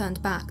 I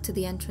turned back to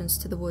the entrance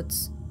to the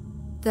woods.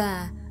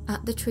 There,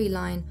 at the tree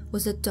line,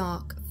 was a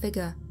dark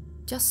figure,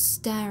 just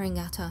staring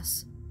at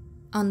us,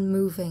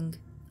 unmoving,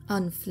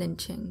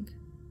 unflinching.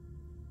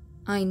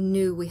 I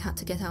knew we had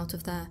to get out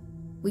of there.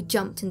 We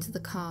jumped into the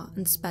car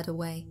and sped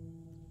away.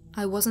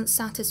 I wasn't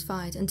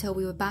satisfied until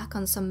we were back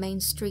on some main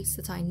streets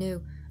that I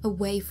knew,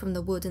 away from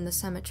the wood in the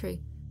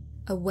cemetery,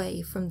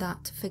 away from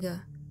that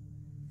figure.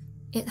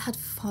 It had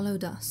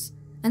followed us,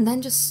 and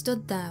then just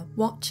stood there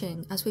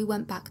watching as we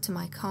went back to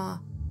my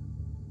car.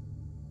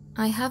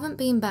 I haven't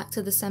been back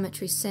to the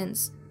cemetery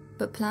since,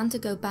 but plan to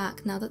go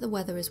back now that the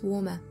weather is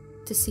warmer,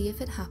 to see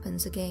if it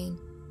happens again.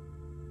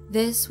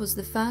 This was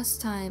the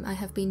first time I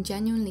have been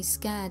genuinely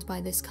scared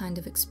by this kind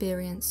of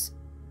experience.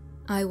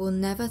 I will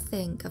never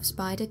think of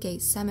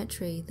Spidergate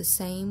Cemetery the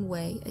same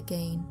way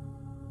again.